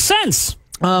The Sixth Sense.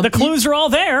 The clues are all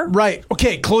there. Right.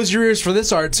 Okay, close your ears for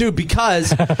this, Art, too,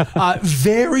 because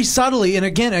very subtly, and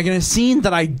again, a scene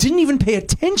that I didn't even pay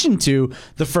attention to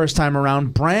the first time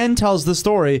around, Bryan tells the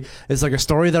story. It's like a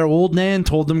story that our old Nan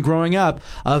told them growing up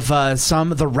of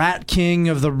the Rat King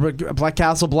of the Black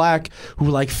Castle Black who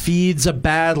like feeds a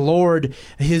bad lord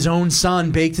his own son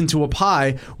baked into a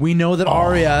pie. We know that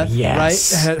Arya,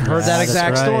 yes. right, had heard that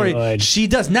exact right. story. Good. She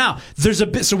does. Now, there's a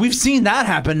bit, so we've seen that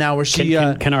happen now where she...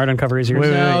 Can Art uncover his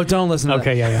ears? No, don't listen to that.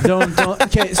 Okay, yeah. Don't.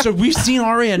 Okay, so we've seen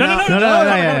Arya now.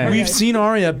 No. We've seen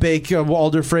Arya bake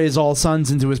Walder Frey's all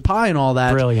sons into his pie and all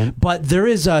that. Brilliant. But there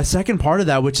is a second part of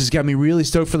that which has got me really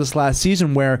stoked for this last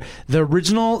season, where the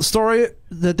original story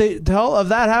that they tell of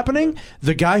that happening,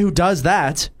 the guy who does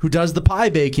the pie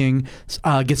baking,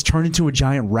 gets turned into a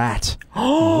giant rat.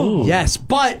 Oh, yes.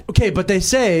 But they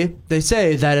say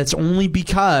that it's only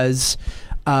because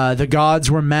the gods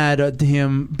were mad at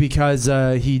him because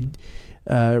he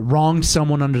wronged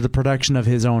someone under the protection of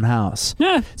his own house.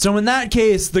 Yeah. So in that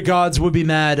case, the gods would be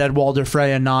mad at Walder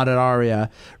Frey and not at Arya,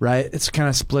 right? It's kind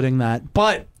of splitting that.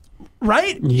 But,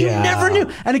 right? Yeah. You never knew.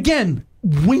 And again,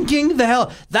 winking the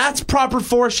hell. That's proper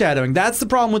foreshadowing. That's the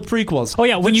problem with prequels. Oh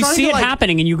yeah, when They're you trying see to, it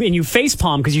happening and you face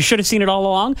palm because you should have seen it all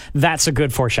along, that's a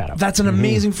good foreshadow. That's an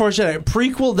amazing foreshadowing.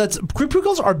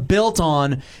 Prequels are built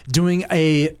on doing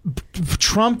a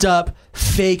trumped up,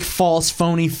 fake, false,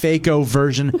 phony, fake-o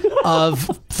version of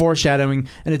foreshadowing,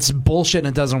 and it's bullshit and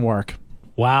it doesn't work.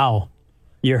 Wow.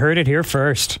 You heard it here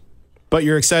first. But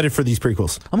you're excited for these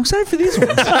prequels. I'm excited for these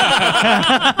ones.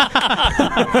 I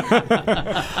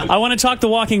want to talk The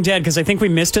Walking Dead because I think we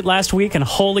missed it last week, and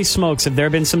holy smokes, have there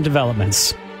been some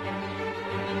developments.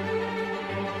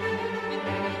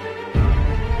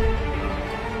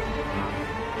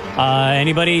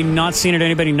 Anybody not seen it?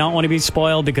 Anybody not want to be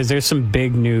spoiled? Because there's some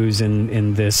big news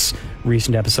in this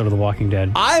recent episode of The Walking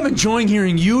Dead. I'm enjoying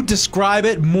hearing you describe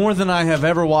it more than I have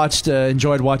ever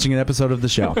enjoyed watching an episode of the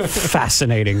show.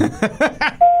 Fascinating.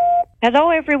 Hello,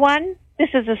 everyone. This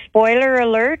is a spoiler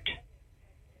alert.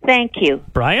 Thank you.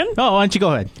 Brian? Oh, why don't you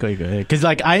go ahead? Go ahead. Because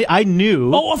I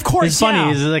knew. Oh, of course. It's funny.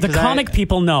 Yeah. Is like, the comic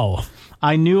people know.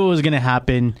 I knew it was going to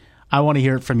happen. I want to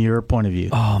hear it from your point of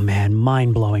view. Oh man,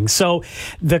 mind blowing. So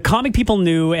the comic people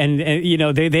knew, and you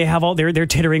know they have all they're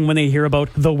tittering when they hear about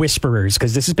the Whisperers,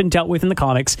 because this has been dealt with in the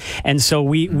comics, and so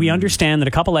we understand that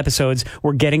a couple episodes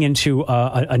we're getting into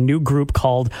a new group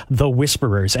called the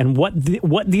Whisperers, and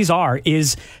what these are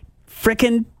is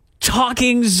frickin'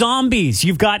 talking zombies.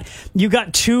 You've got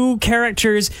two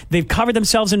characters. They've covered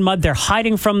themselves in mud. They're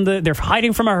hiding from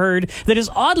a herd that has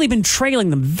oddly been trailing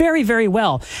them very, very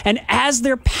well. And as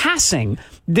they're passing,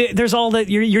 there's all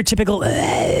your typical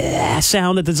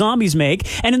sound that the zombies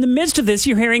make. And in the midst of this,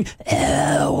 you're hearing,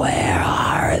 where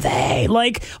are they?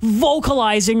 Like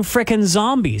vocalizing frickin'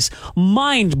 zombies.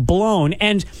 Mind blown.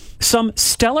 And some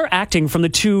stellar acting from the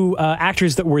two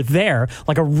actors that were there,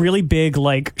 like a really big,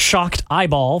 like shocked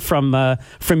eyeball from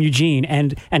Eugene,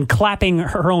 and clapping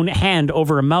her own hand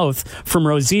over her mouth from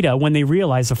Rosita when they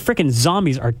realize the frickin'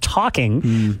 zombies are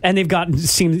talking, and they've gotten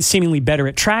seemingly better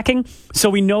at tracking. So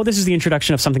we know this is the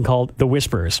introduction of something called the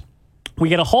Whisperers. We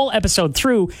get a whole episode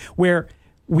through where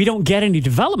we don't get any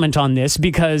development on this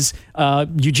because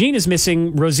Eugene is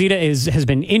missing. Rosita has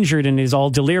been injured and is all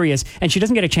delirious, and she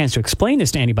doesn't get a chance to explain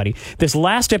this to anybody. This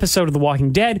last episode of The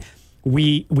Walking Dead,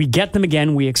 we get them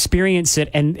again, we experience it,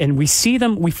 and we see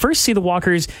them. We first see the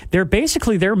walkers.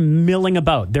 They're milling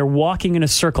about. They're walking in a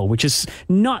circle, which is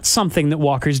not something that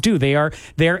walkers do. They're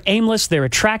aimless. They're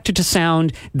attracted to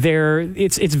sound.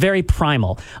 It's very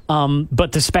primal.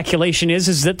 But the speculation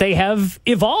is that they have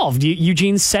evolved.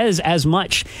 Eugene says as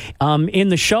much in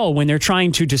the show when they're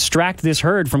trying to distract this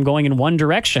herd from going in one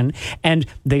direction, and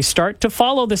they start to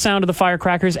follow the sound of the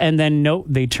firecrackers, and then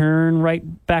they turn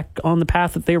right back on the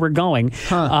path that they were going.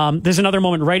 There's another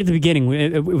moment right at the beginning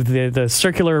with the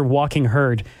circular walking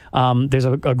herd. There's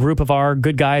a group of our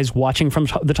good guys watching from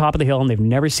the top of the hill, and they've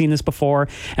never seen this before,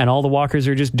 and all the walkers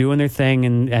are just doing their thing,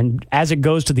 and as it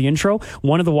goes to the intro,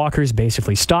 one of the walkers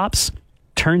basically stops,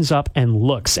 turns up, and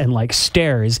looks and like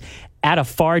stares at a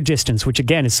far distance, which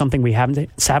again is something we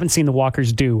haven't seen the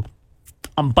walkers do.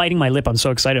 I'm biting my lip. I'm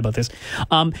so excited about this.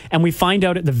 And we find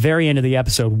out at the very end of the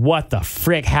episode what the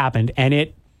frick happened,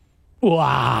 and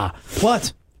wow.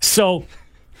 What? So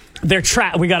they're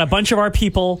trapped. We got a bunch of our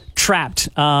people trapped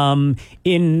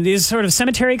in this sort of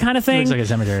cemetery kind of thing. Looks like a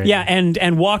cemetery. Yeah,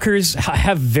 and walkers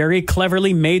have very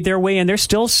cleverly made their way in. They're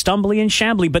still stumbly and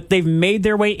shambly, but they've made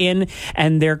their way in,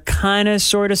 and they're kind of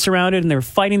sort of surrounded, and they're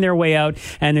fighting their way out.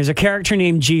 And there's a character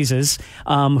named Jesus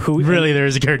who... Really, there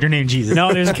is a character named Jesus.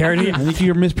 No, there's a character... I think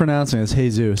you're mispronouncing it. It's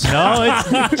Jesus. No,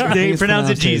 they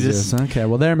pronounce it Jesus. Okay,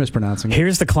 well, they're mispronouncing it.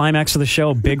 Here's the climax of the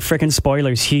show. Big frickin'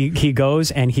 spoilers. He goes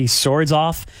and he swords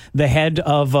off the head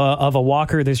of a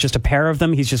walker. There's just a pair of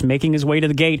them. He's just making his way to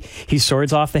the gate. He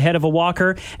swords off the head of a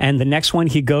walker, and the next one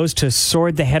he goes to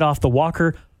sword the head off the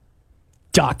walker,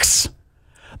 ducks.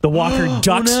 The walker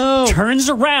ducks, turns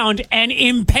around, and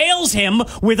impales him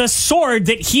with a sword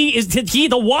that the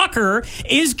walker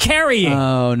is carrying.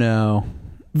 Oh no.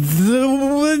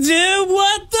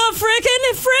 What the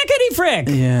frickety frick?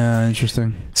 Yeah,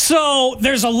 interesting. So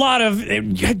there's a lot of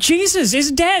Jesus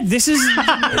is dead. This is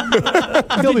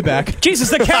He'll be back. Jesus,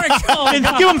 the character.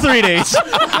 Give him 3 days.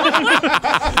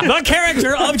 The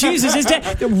character of Jesus is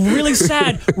dead. Really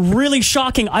sad, really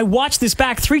shocking. I watched this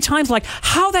back 3 times. Like,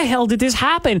 how the hell did this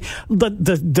happen?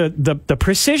 The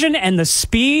precision and the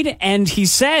speed. And he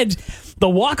said, the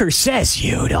walker says,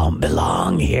 "You don't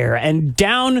belong here," and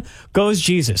down goes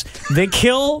Jesus. They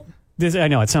kill this. I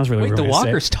know it sounds really weird. The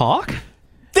walkers talk?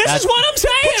 This is what I'm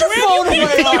saying. Put your phone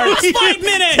away, Art. 5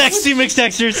 minutes. Texty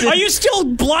McTexters. Are you still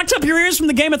blocked up your ears from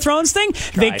the Game of Thrones thing?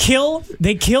 They kill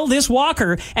this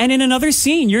walker, and in another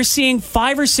scene, you're seeing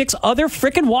 5 or 6 other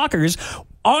frickin' walkers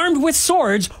armed with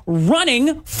swords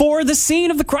running for the scene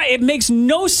of the crime. It makes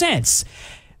no sense.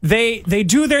 They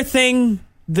do their thing.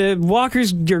 The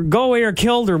walkers go away or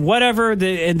killed or whatever.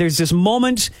 And there's this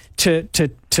moment to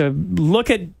look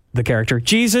at the character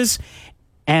Jesus,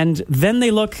 and then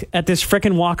they look at this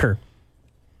frickin' walker.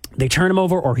 They turn him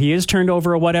over, or he is turned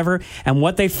over, or whatever. And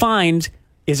what they find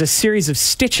is a series of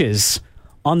stitches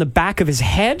on the back of his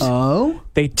head. Oh?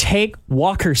 They take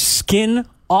Walker's skin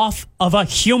off of a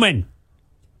human.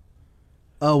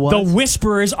 Oh, what? The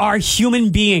Whisperers are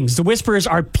human beings. The Whisperers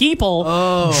are people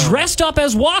dressed up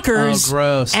as walkers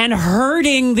gross. and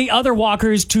herding the other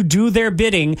walkers to do their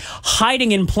bidding,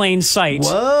 hiding in plain sight.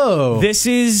 Whoa. This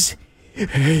is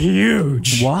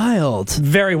huge. Wild.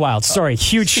 Very wild. Sorry,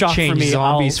 huge shock for change me.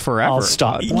 zombies forever. I'll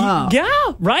stop. Wow. Yeah,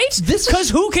 right? This is-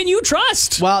 Because who can you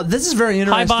trust? Wow, this is very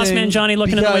interesting. Hi, boss man Johnny,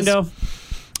 looking in the because- window.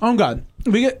 Oh God.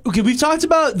 We've talked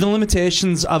about the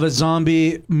limitations of a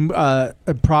zombie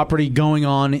property going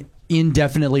on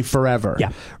indefinitely forever.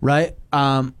 Yeah. Right?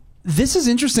 This is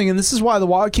interesting, and this is why The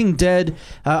Walking Dead,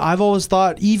 I've always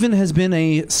thought, even has been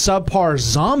a subpar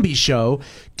zombie show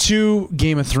to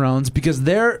Game of Thrones, because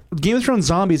Game of Thrones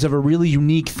zombies have a really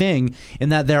unique thing in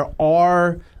that there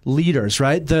are leaders,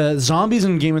 right? The zombies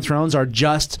in Game of Thrones are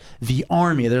just the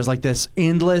army. There's like this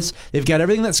endless, they've got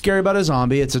everything that's scary about a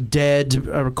zombie. It's a dead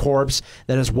corpse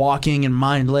that is walking and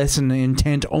mindless and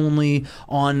intent only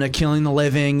on killing the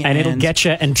living. And it'll get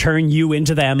you and turn you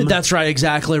into them. That's right,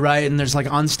 exactly right. And there's like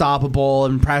unstoppable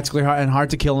and practically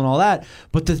hard to kill and all that.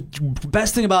 But the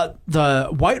best thing about the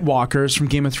White Walkers from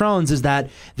Game of Thrones is that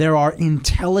there are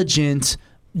intelligent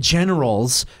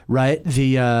generals, right?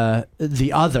 The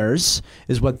others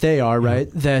is what they are, right?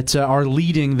 That are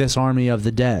leading this army of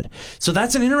the dead. So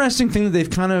that's an interesting thing that they've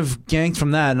kind of ganked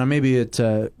from that. And maybe it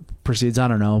proceeds, I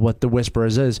don't know what the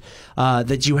Whisperers is,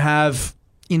 that you have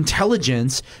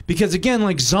intelligence, because again,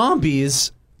 like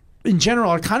zombies in general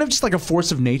are kind of just like a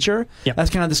force of nature. Yep. That's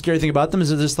kind of the scary thing about them, is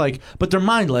they're just like, but they're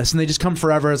mindless and they just come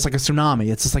forever. It's like a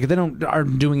tsunami. It's just like they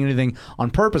aren't doing anything on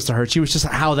purpose to hurt you. It's just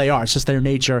how they are. It's just their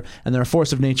nature, and they're a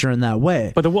force of nature in that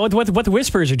way. But what the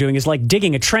Whisperers are doing is like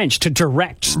digging a trench to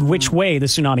direct which way the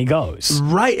tsunami goes.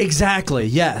 Right, exactly,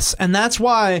 yes. And that's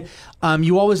why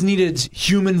you always needed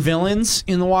human villains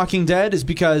in The Walking Dead, is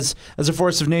because as a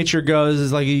force of nature goes,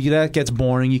 is like that gets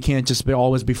boring. You can't just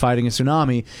always be fighting a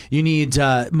tsunami. You need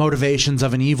motivations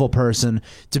of an evil person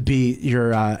to be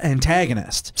your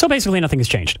antagonist. So basically nothing has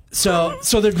changed. So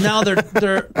they're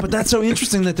but that's so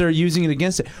interesting that they're using it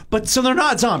against it. But so they're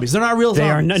not zombies. They're not real They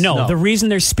are zombies. no. The reason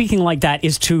they're speaking like that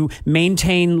is to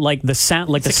maintain like the sound,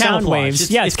 like the sound waves.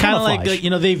 It's kind of camouflage.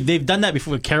 like they've done that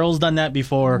before. Carol's done that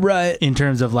before, Right. In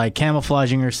terms of like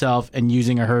camouflaging herself and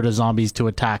using a herd of zombies to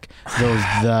attack those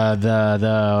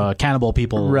the cannibal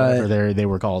people, Right. whatever they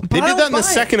were called. They I did don't that in the buy it.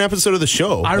 second episode of the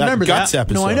show. I remember Guts that.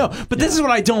 episode. No, I know. But this is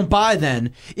what I don't buy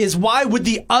then, is why would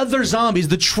the other zombies,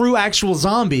 the true actual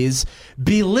zombies,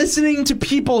 be listening to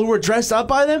people who are dressed up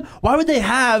by them? Why would they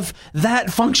have that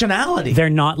functionality? They're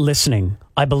not listening.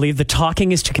 I believe the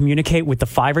talking is to communicate with the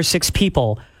 5 or 6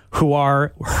 people who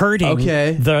are herding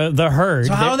the herd.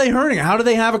 So how are they hurting? How do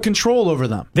they have a control over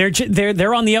them?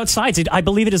 They're on the outsides. I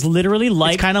believe it is literally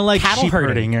like It's kind of like cattle sheep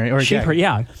herding or sheep herd.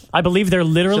 Yeah, I believe they're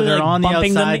literally So they're like on the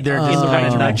bumping outside. them They're just in the right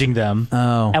direction. nudging them.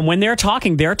 Oh. And when they're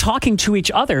talking to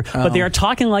each other, but they are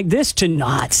talking like this to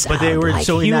not sound But they were like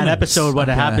so in humans. that episode. What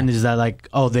happened is that like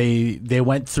they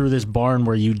went through this barn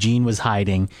where Eugene was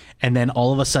hiding, and then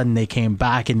all of a sudden they came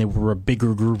back and they were a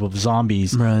bigger group of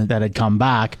zombies Right. that had come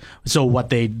back. So what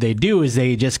they do is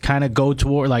they just kind of go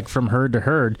toward like from herd to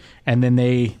herd, and then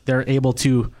they're able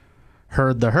to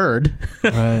herd the herd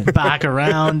back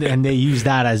around, and they use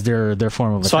that as their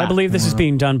form of attack. So I believe this is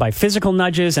being done by physical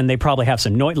nudges, and they probably have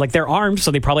some noise. Like they're armed, so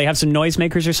they probably have some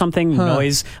noisemakers or something.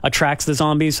 Noise attracts the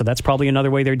zombies, so that's probably another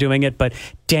way they're doing it. But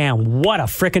damn, what a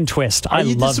freaking twist! I Are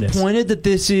you love this. disappointed that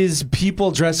this is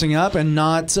people dressing up and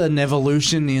not an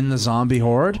evolution in the zombie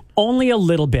horde? Only a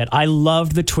little bit. I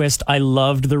loved the twist. I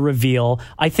loved the reveal.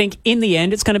 I think in the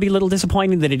end, it's going to be a little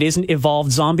disappointing that it isn't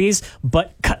evolved zombies.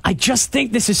 But I just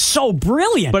think this is so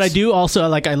brilliant. But I do also I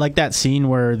like that scene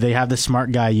where they have the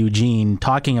smart guy Eugene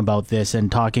talking about this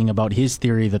and talking about his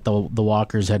theory that the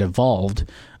walkers had evolved,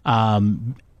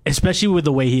 especially with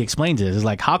the way he explains it. It's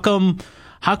like how come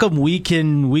we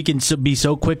can be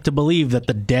so quick to believe that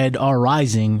the dead are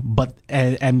rising, but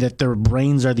and that their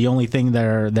brains are the only thing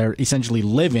they're essentially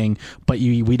living, but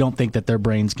we don't think that their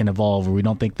brains can evolve, or we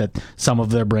don't think that some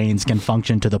of their brains can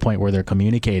function to the point where they're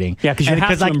communicating. Yeah, because you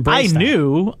have to like embrace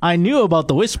that. I knew about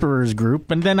the Whisperers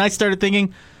group, and then I started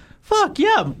thinking, fuck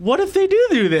yeah, what if they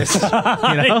do this? You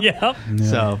know? Yep.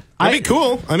 So That'd be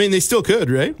cool. I mean, they still could,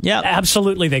 right? yeah,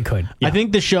 Absolutely, they could. Yeah. I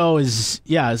think the show is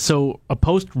so a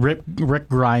post Rick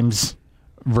Grimes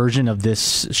version of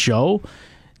this show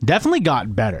Definitely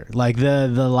got better. Like the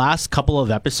last couple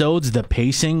of episodes, the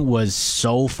pacing was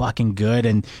so fucking good,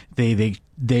 and they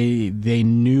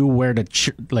knew where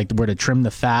to where to trim the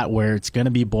fat, where it's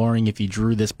gonna be boring if you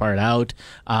drew this part out,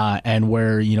 and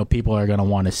where people are gonna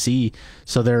want to see.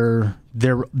 So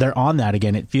they're on that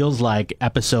again. It feels like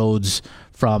episodes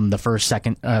from the first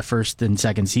and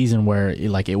second season where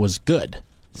it was good.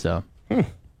 So.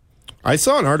 I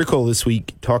saw an article this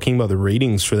week talking about the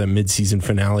ratings for that mid-season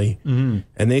finale, and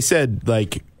they said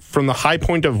from the high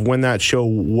point of when that show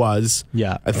was,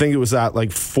 I think it was at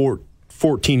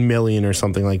 14 million or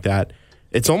something like that.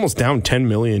 It's almost down 10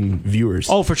 million viewers.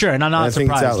 Oh, for sure, and I'm not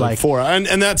surprised. I think it's at 4,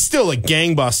 and that's still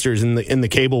gangbusters in the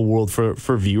cable world for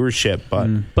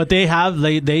viewership. But they have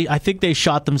I think they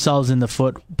shot themselves in the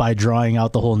foot by drawing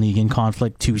out the whole Negan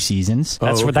conflict 2 seasons.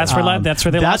 That's where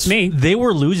they lost me. They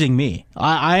were losing me.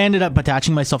 I ended up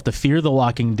attaching myself to Fear the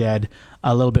Walking Dead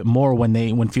a little bit more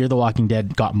when Fear the Walking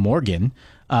Dead got Morgan,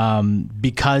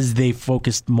 because they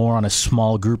focused more on a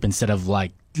small group instead of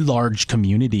large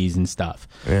communities and stuff.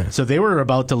 Yeah. So they were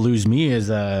about to lose me as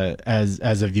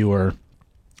a viewer,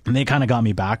 and they kind of got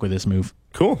me back with this move.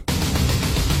 Cool.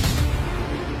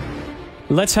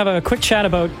 Let's have a quick chat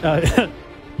about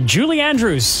Julie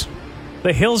Andrews.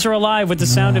 The Hills Are Alive with the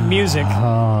Sound of Music.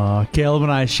 Oh, Caleb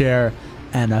and I share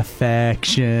an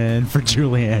affection for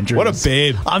Julie Andrews. What a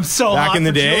babe. I'm so back hot in the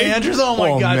for day. Julie Andrews. Oh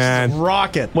my gosh, man. she's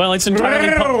rocket. Well, it's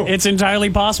entirely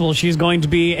possible she's going to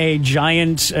be a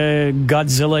giant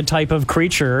Godzilla type of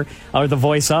creature, or the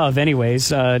voice of,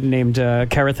 anyways, named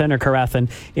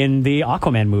Karathan in the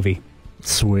Aquaman movie.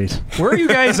 Sweet. Where are you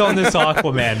guys on this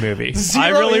Aquaman movie? I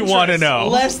really want to know.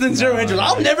 Less than zero interest.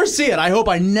 I'll never see it. I hope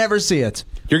I never see it.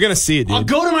 You're going to see it, dude. I'll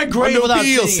go to my grave without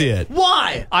seeing it.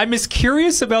 Why? I'm as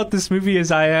curious about this movie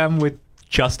as I am with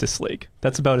Justice League.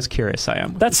 That's about as curious I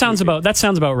am. That sounds about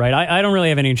right. I don't really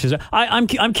have any interest. I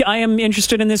am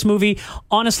interested in this movie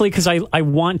honestly because I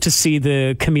want to see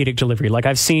the comedic delivery.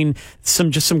 I've seen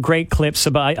some great clips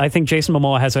about. I think Jason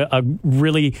Momoa has a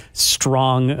really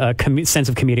strong sense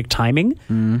of comedic timing,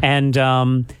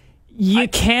 and you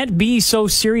can't be so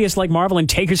serious like Marvel and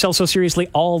take yourself so seriously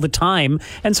all the time.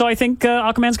 And so I think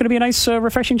Aquaman's going to be a nice,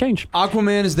 refreshing change.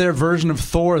 Aquaman is their version of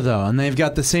Thor, though, and they've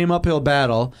got the same uphill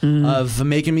battle of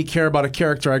making me care about a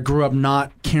character I grew up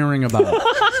not caring about.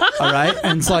 All right?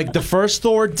 And it's the first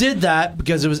Thor did that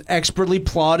because it was expertly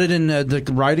plotted, and the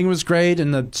writing was great,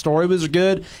 and the story was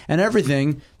good, and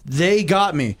everything. They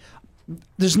got me.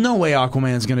 There's no way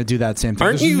Aquaman's going to do that same thing.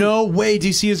 There's no way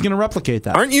DC is going to replicate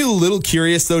that. Aren't you a little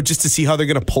curious, though, just to see how they're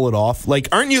going to pull it off?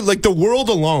 Aren't you, the world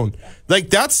alone?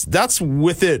 That's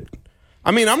with it.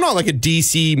 I mean, I'm not a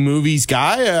DC movies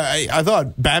guy. I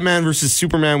thought Batman versus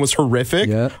Superman was horrific.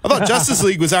 Yeah. I thought Justice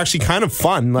League was actually kind of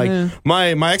fun.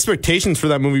 My expectations for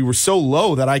that movie were so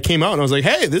low that I came out and I was like,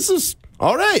 hey, this is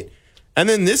all right. And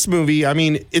then this movie, I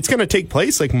mean, it's going to take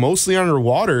place mostly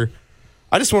underwater.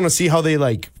 I just want to see how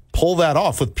they pull that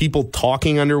off with people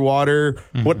talking underwater,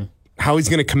 how he's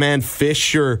going to command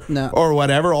fish or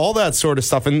whatever, all that sort of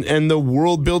stuff, and the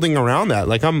world building around that.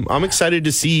 I'm excited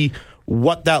to see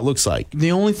what that looks like.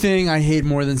 The only thing I hate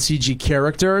more than CG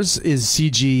characters is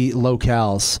CG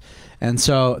locales. And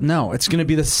so, no, it's going to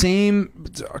be the same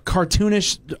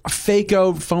cartoonish,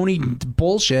 fake-o, phony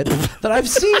bullshit that I've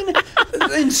seen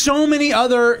in so many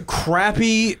other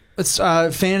crappy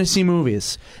fantasy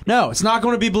movies. No, it's not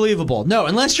going to be believable. No,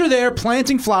 unless you're there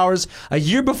planting flowers a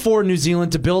year before New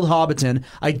Zealand to build Hobbiton,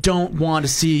 I don't want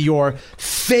to see your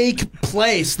fake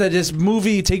place that this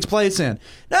movie takes place in.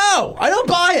 No, I don't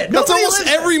buy it. That's almost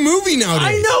every movie nowadays.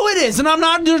 I know it is, and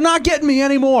they're not getting me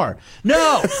anymore.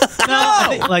 No.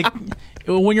 No.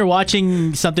 When you're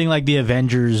watching something like the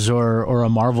Avengers or a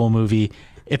Marvel movie,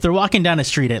 if they're walking down a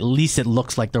street, at least it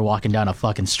looks like they're walking down a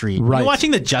fucking street. Right. When you're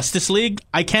watching the Justice League,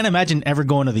 I can't imagine ever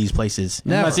going to these places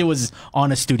unless it was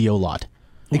on a studio lot.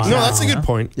 Exactly. No, that's a good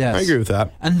point. Yes. I agree with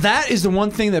that. And that is the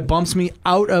one thing that bumps me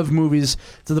out of movies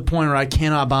to the point where I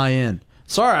cannot buy in.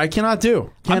 Sorry, I cannot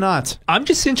do. Cannot. I'm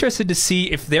just interested to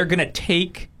see if they're going to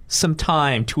take some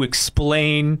time to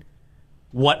explain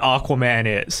what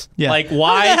Aquaman is. Yeah.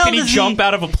 Why can he jump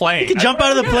out of a plane? He can jump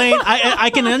out of the plane. I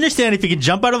can understand if he can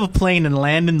jump out of a plane and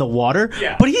land in the water,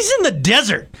 but he's in the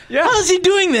desert. Yeah. How is he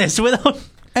doing this without...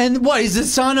 And what, he's the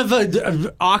son of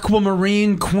an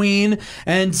aquamarine queen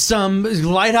and some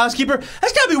lighthouse keeper?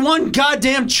 That's got to be one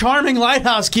goddamn charming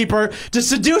lighthouse keeper to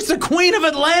seduce the queen of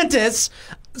Atlantis.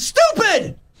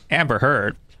 Stupid! Amber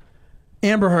Heard.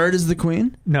 Amber Heard is the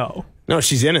queen? No. No,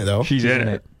 she's in it, though. She's in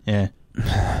it. Yeah.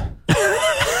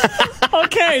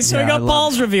 Okay, so Yeah, we got I love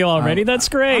Paul's it. review already. That's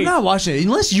great. I'm not watching it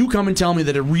unless you come and tell me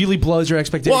that it really blows your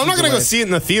expectations. Well, I'm not going to go away. see it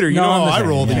in the theater. You No, know I'm how the I same,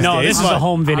 roll yeah. these No, days. this is a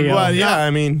home video. Well, yeah, I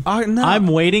mean, No. I'm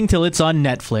waiting till it's on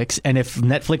Netflix, and if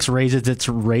Netflix raises its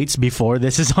rates before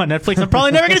this is on Netflix, I'm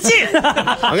probably never going to see it.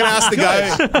 I'm going to ask the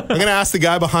guy. I'm going to ask the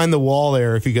guy behind the wall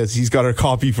there if he's got a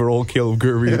copy for old Caleb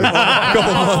Kirby. In a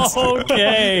couple months.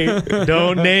 Okay.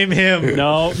 Don't name him.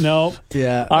 No.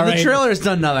 Yeah. All the right. trailer has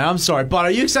done nothing. I'm sorry, but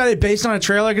are you excited based on a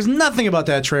trailer? Because nothing about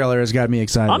that trailer has got me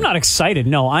excited. I'm not excited.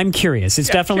 No, I'm curious. It's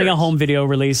definitely a home video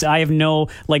release. I have no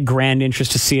grand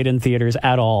interest to see it in theaters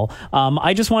at all.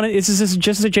 I just want to. This is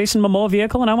just a Jason Momoa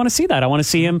vehicle, and I want to see that. I want to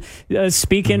see him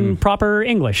speak in proper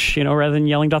English, rather than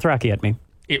yelling Dothraki at me.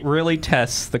 It really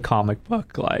tests the comic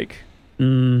book,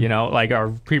 are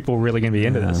people really going to be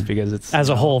into this? Because it's As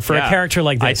a whole, for a character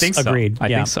like this, I think so. agreed. I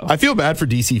Yeah. think so. I feel bad for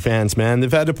DC fans, man.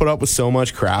 They've had to put up with so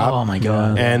much crap. Oh my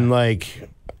God. And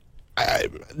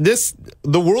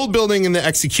the world building and the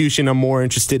execution, I'm more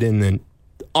interested in than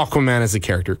Aquaman as a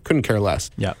character. Couldn't care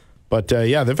less. Yeah. But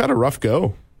they've had a rough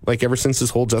go. Ever since this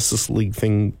whole Justice League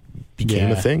thing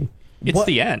became a thing. It's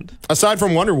the end. Aside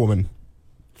from Wonder Woman.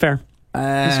 Fair.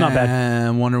 It's not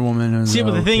bad. Wonder Woman is See,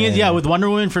 but the thing is, okay. with Wonder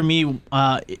Woman, for me,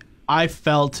 I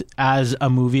felt as a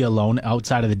movie alone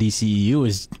outside of the DCEU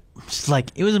was just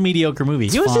it was a mediocre movie.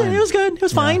 It was fine. it was good. It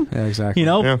was fine. Yeah, exactly.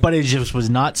 Yeah. But it just was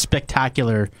not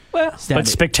spectacular. But standard.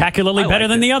 spectacularly I better liked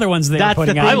than it. the other ones they were That's the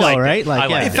putting thing, out. though, right? I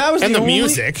liked If it. that was And the only,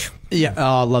 music. Yeah,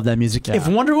 I love that music. If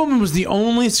Wonder Woman was the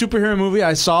only superhero movie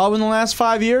I saw in the last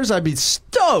 5 years, I'd be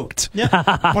stoked. Yeah.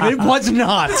 But it was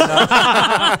not.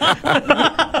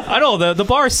 I know the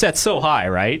bar is set so high,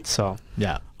 right? So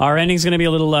Yeah. Our ending's going to be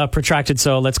a little protracted,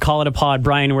 so let's call it a pod.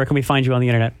 Brian, where can we find you on the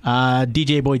internet?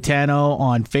 DJ Boitano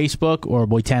on Facebook or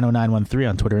Boitano913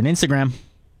 on Twitter and Instagram.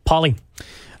 Polly.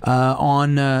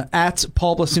 On at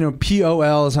Paul Blasino,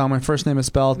 P-O-L is how my first name is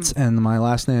spelled, and my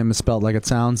last name is spelled like it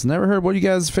sounds. Never heard what you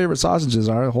guys' favorite sausages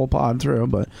are the whole pod through,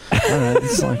 but all right,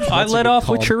 it's I that's a let good off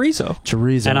call. with chorizo.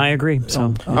 Chorizo. And I agree.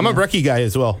 So I'm a brekkie guy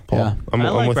as well, Paul. Yeah. I'm I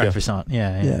like with breakfast on.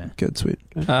 Yeah. Yeah, good, sweet.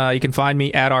 You can find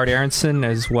me at Art Aronson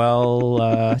as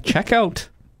well. Check out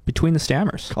Between the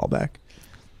Stammers. Call back.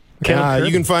 you.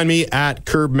 You can find me at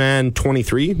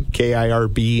Curbman23,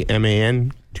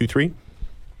 Kirbman 23.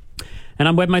 And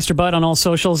I'm Webmeister Bud on all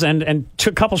socials, and a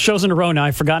couple shows in a row now.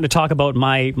 I've forgotten to talk about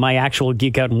my actual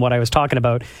Geek Out and what I was talking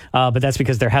about, but that's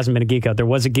because there hasn't been a Geek Out. There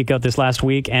was a Geek Out this last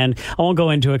week, and I won't go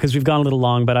into it because we've gone a little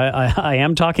long, but I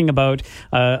am talking about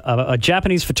a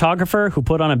Japanese photographer who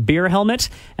put on a beer helmet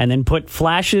and then put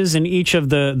flashes in each of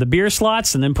the beer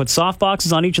slots and then put soft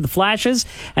boxes on each of the flashes,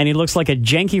 and he looks like a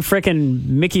janky frickin'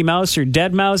 Mickey Mouse or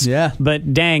Dead Mouse. Yeah.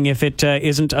 But dang, if it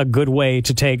isn't a good way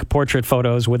to take portrait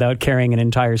photos without carrying an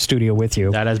entire studio with you.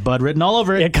 That has Bud written all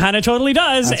over it. It kind of totally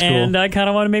does, That's cool. and I kind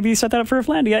of want to maybe set that up for a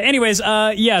Flandia. Anyways,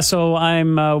 so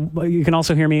I'm. You can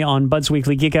also hear me on Bud's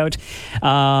Weekly Geek Out,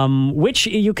 which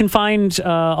you can find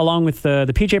along with the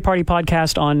PJ Party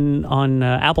podcast on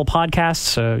Apple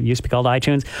Podcasts. Used to be called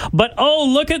iTunes, but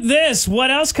look at this!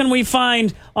 What else can we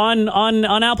find on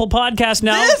Apple Podcasts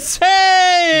now?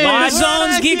 Hey! The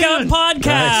Zone's Geek Out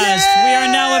Podcast. We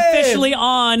are now officially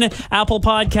on Apple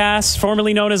Podcasts,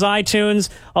 formerly known as iTunes,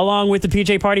 along with the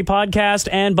PJ Party Podcast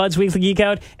and Bud's Weekly Geek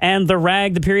Out and the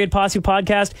RAG, the Period Posse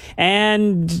Podcast.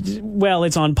 And, well,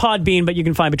 it's on Podbean, but you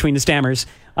can find Between the Stammers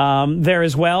there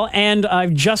as well. And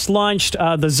I've just launched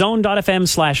the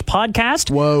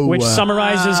zone.fm/podcast, Whoa. which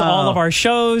summarizes all of our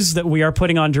shows that we are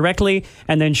putting on directly,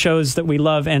 and then shows that we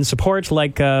love and support,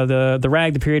 like the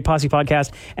RAG, the Period Posse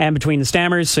Podcast, and Between the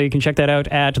Stammers. So you can check that out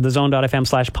at the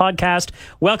zone.fm/podcast.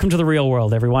 Welcome to the real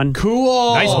world, everyone.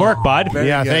 Cool. Nice work, Bud.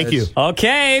 Yeah, thank you.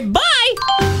 Okay, bye!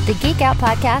 The Geek Out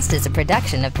Podcast is a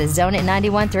production of the Zone at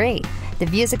 91.3. The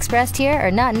views expressed here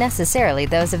are not necessarily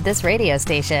those of this radio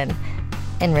station.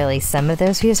 And really, some of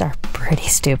those views are pretty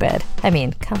stupid. I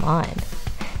mean, come on.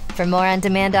 For more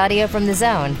on-demand audio from The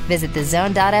Zone, visit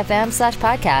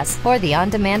thezone.fm/podcast or the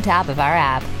on-demand tab of our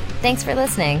app. Thanks for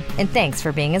listening, and thanks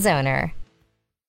for being a Zoner.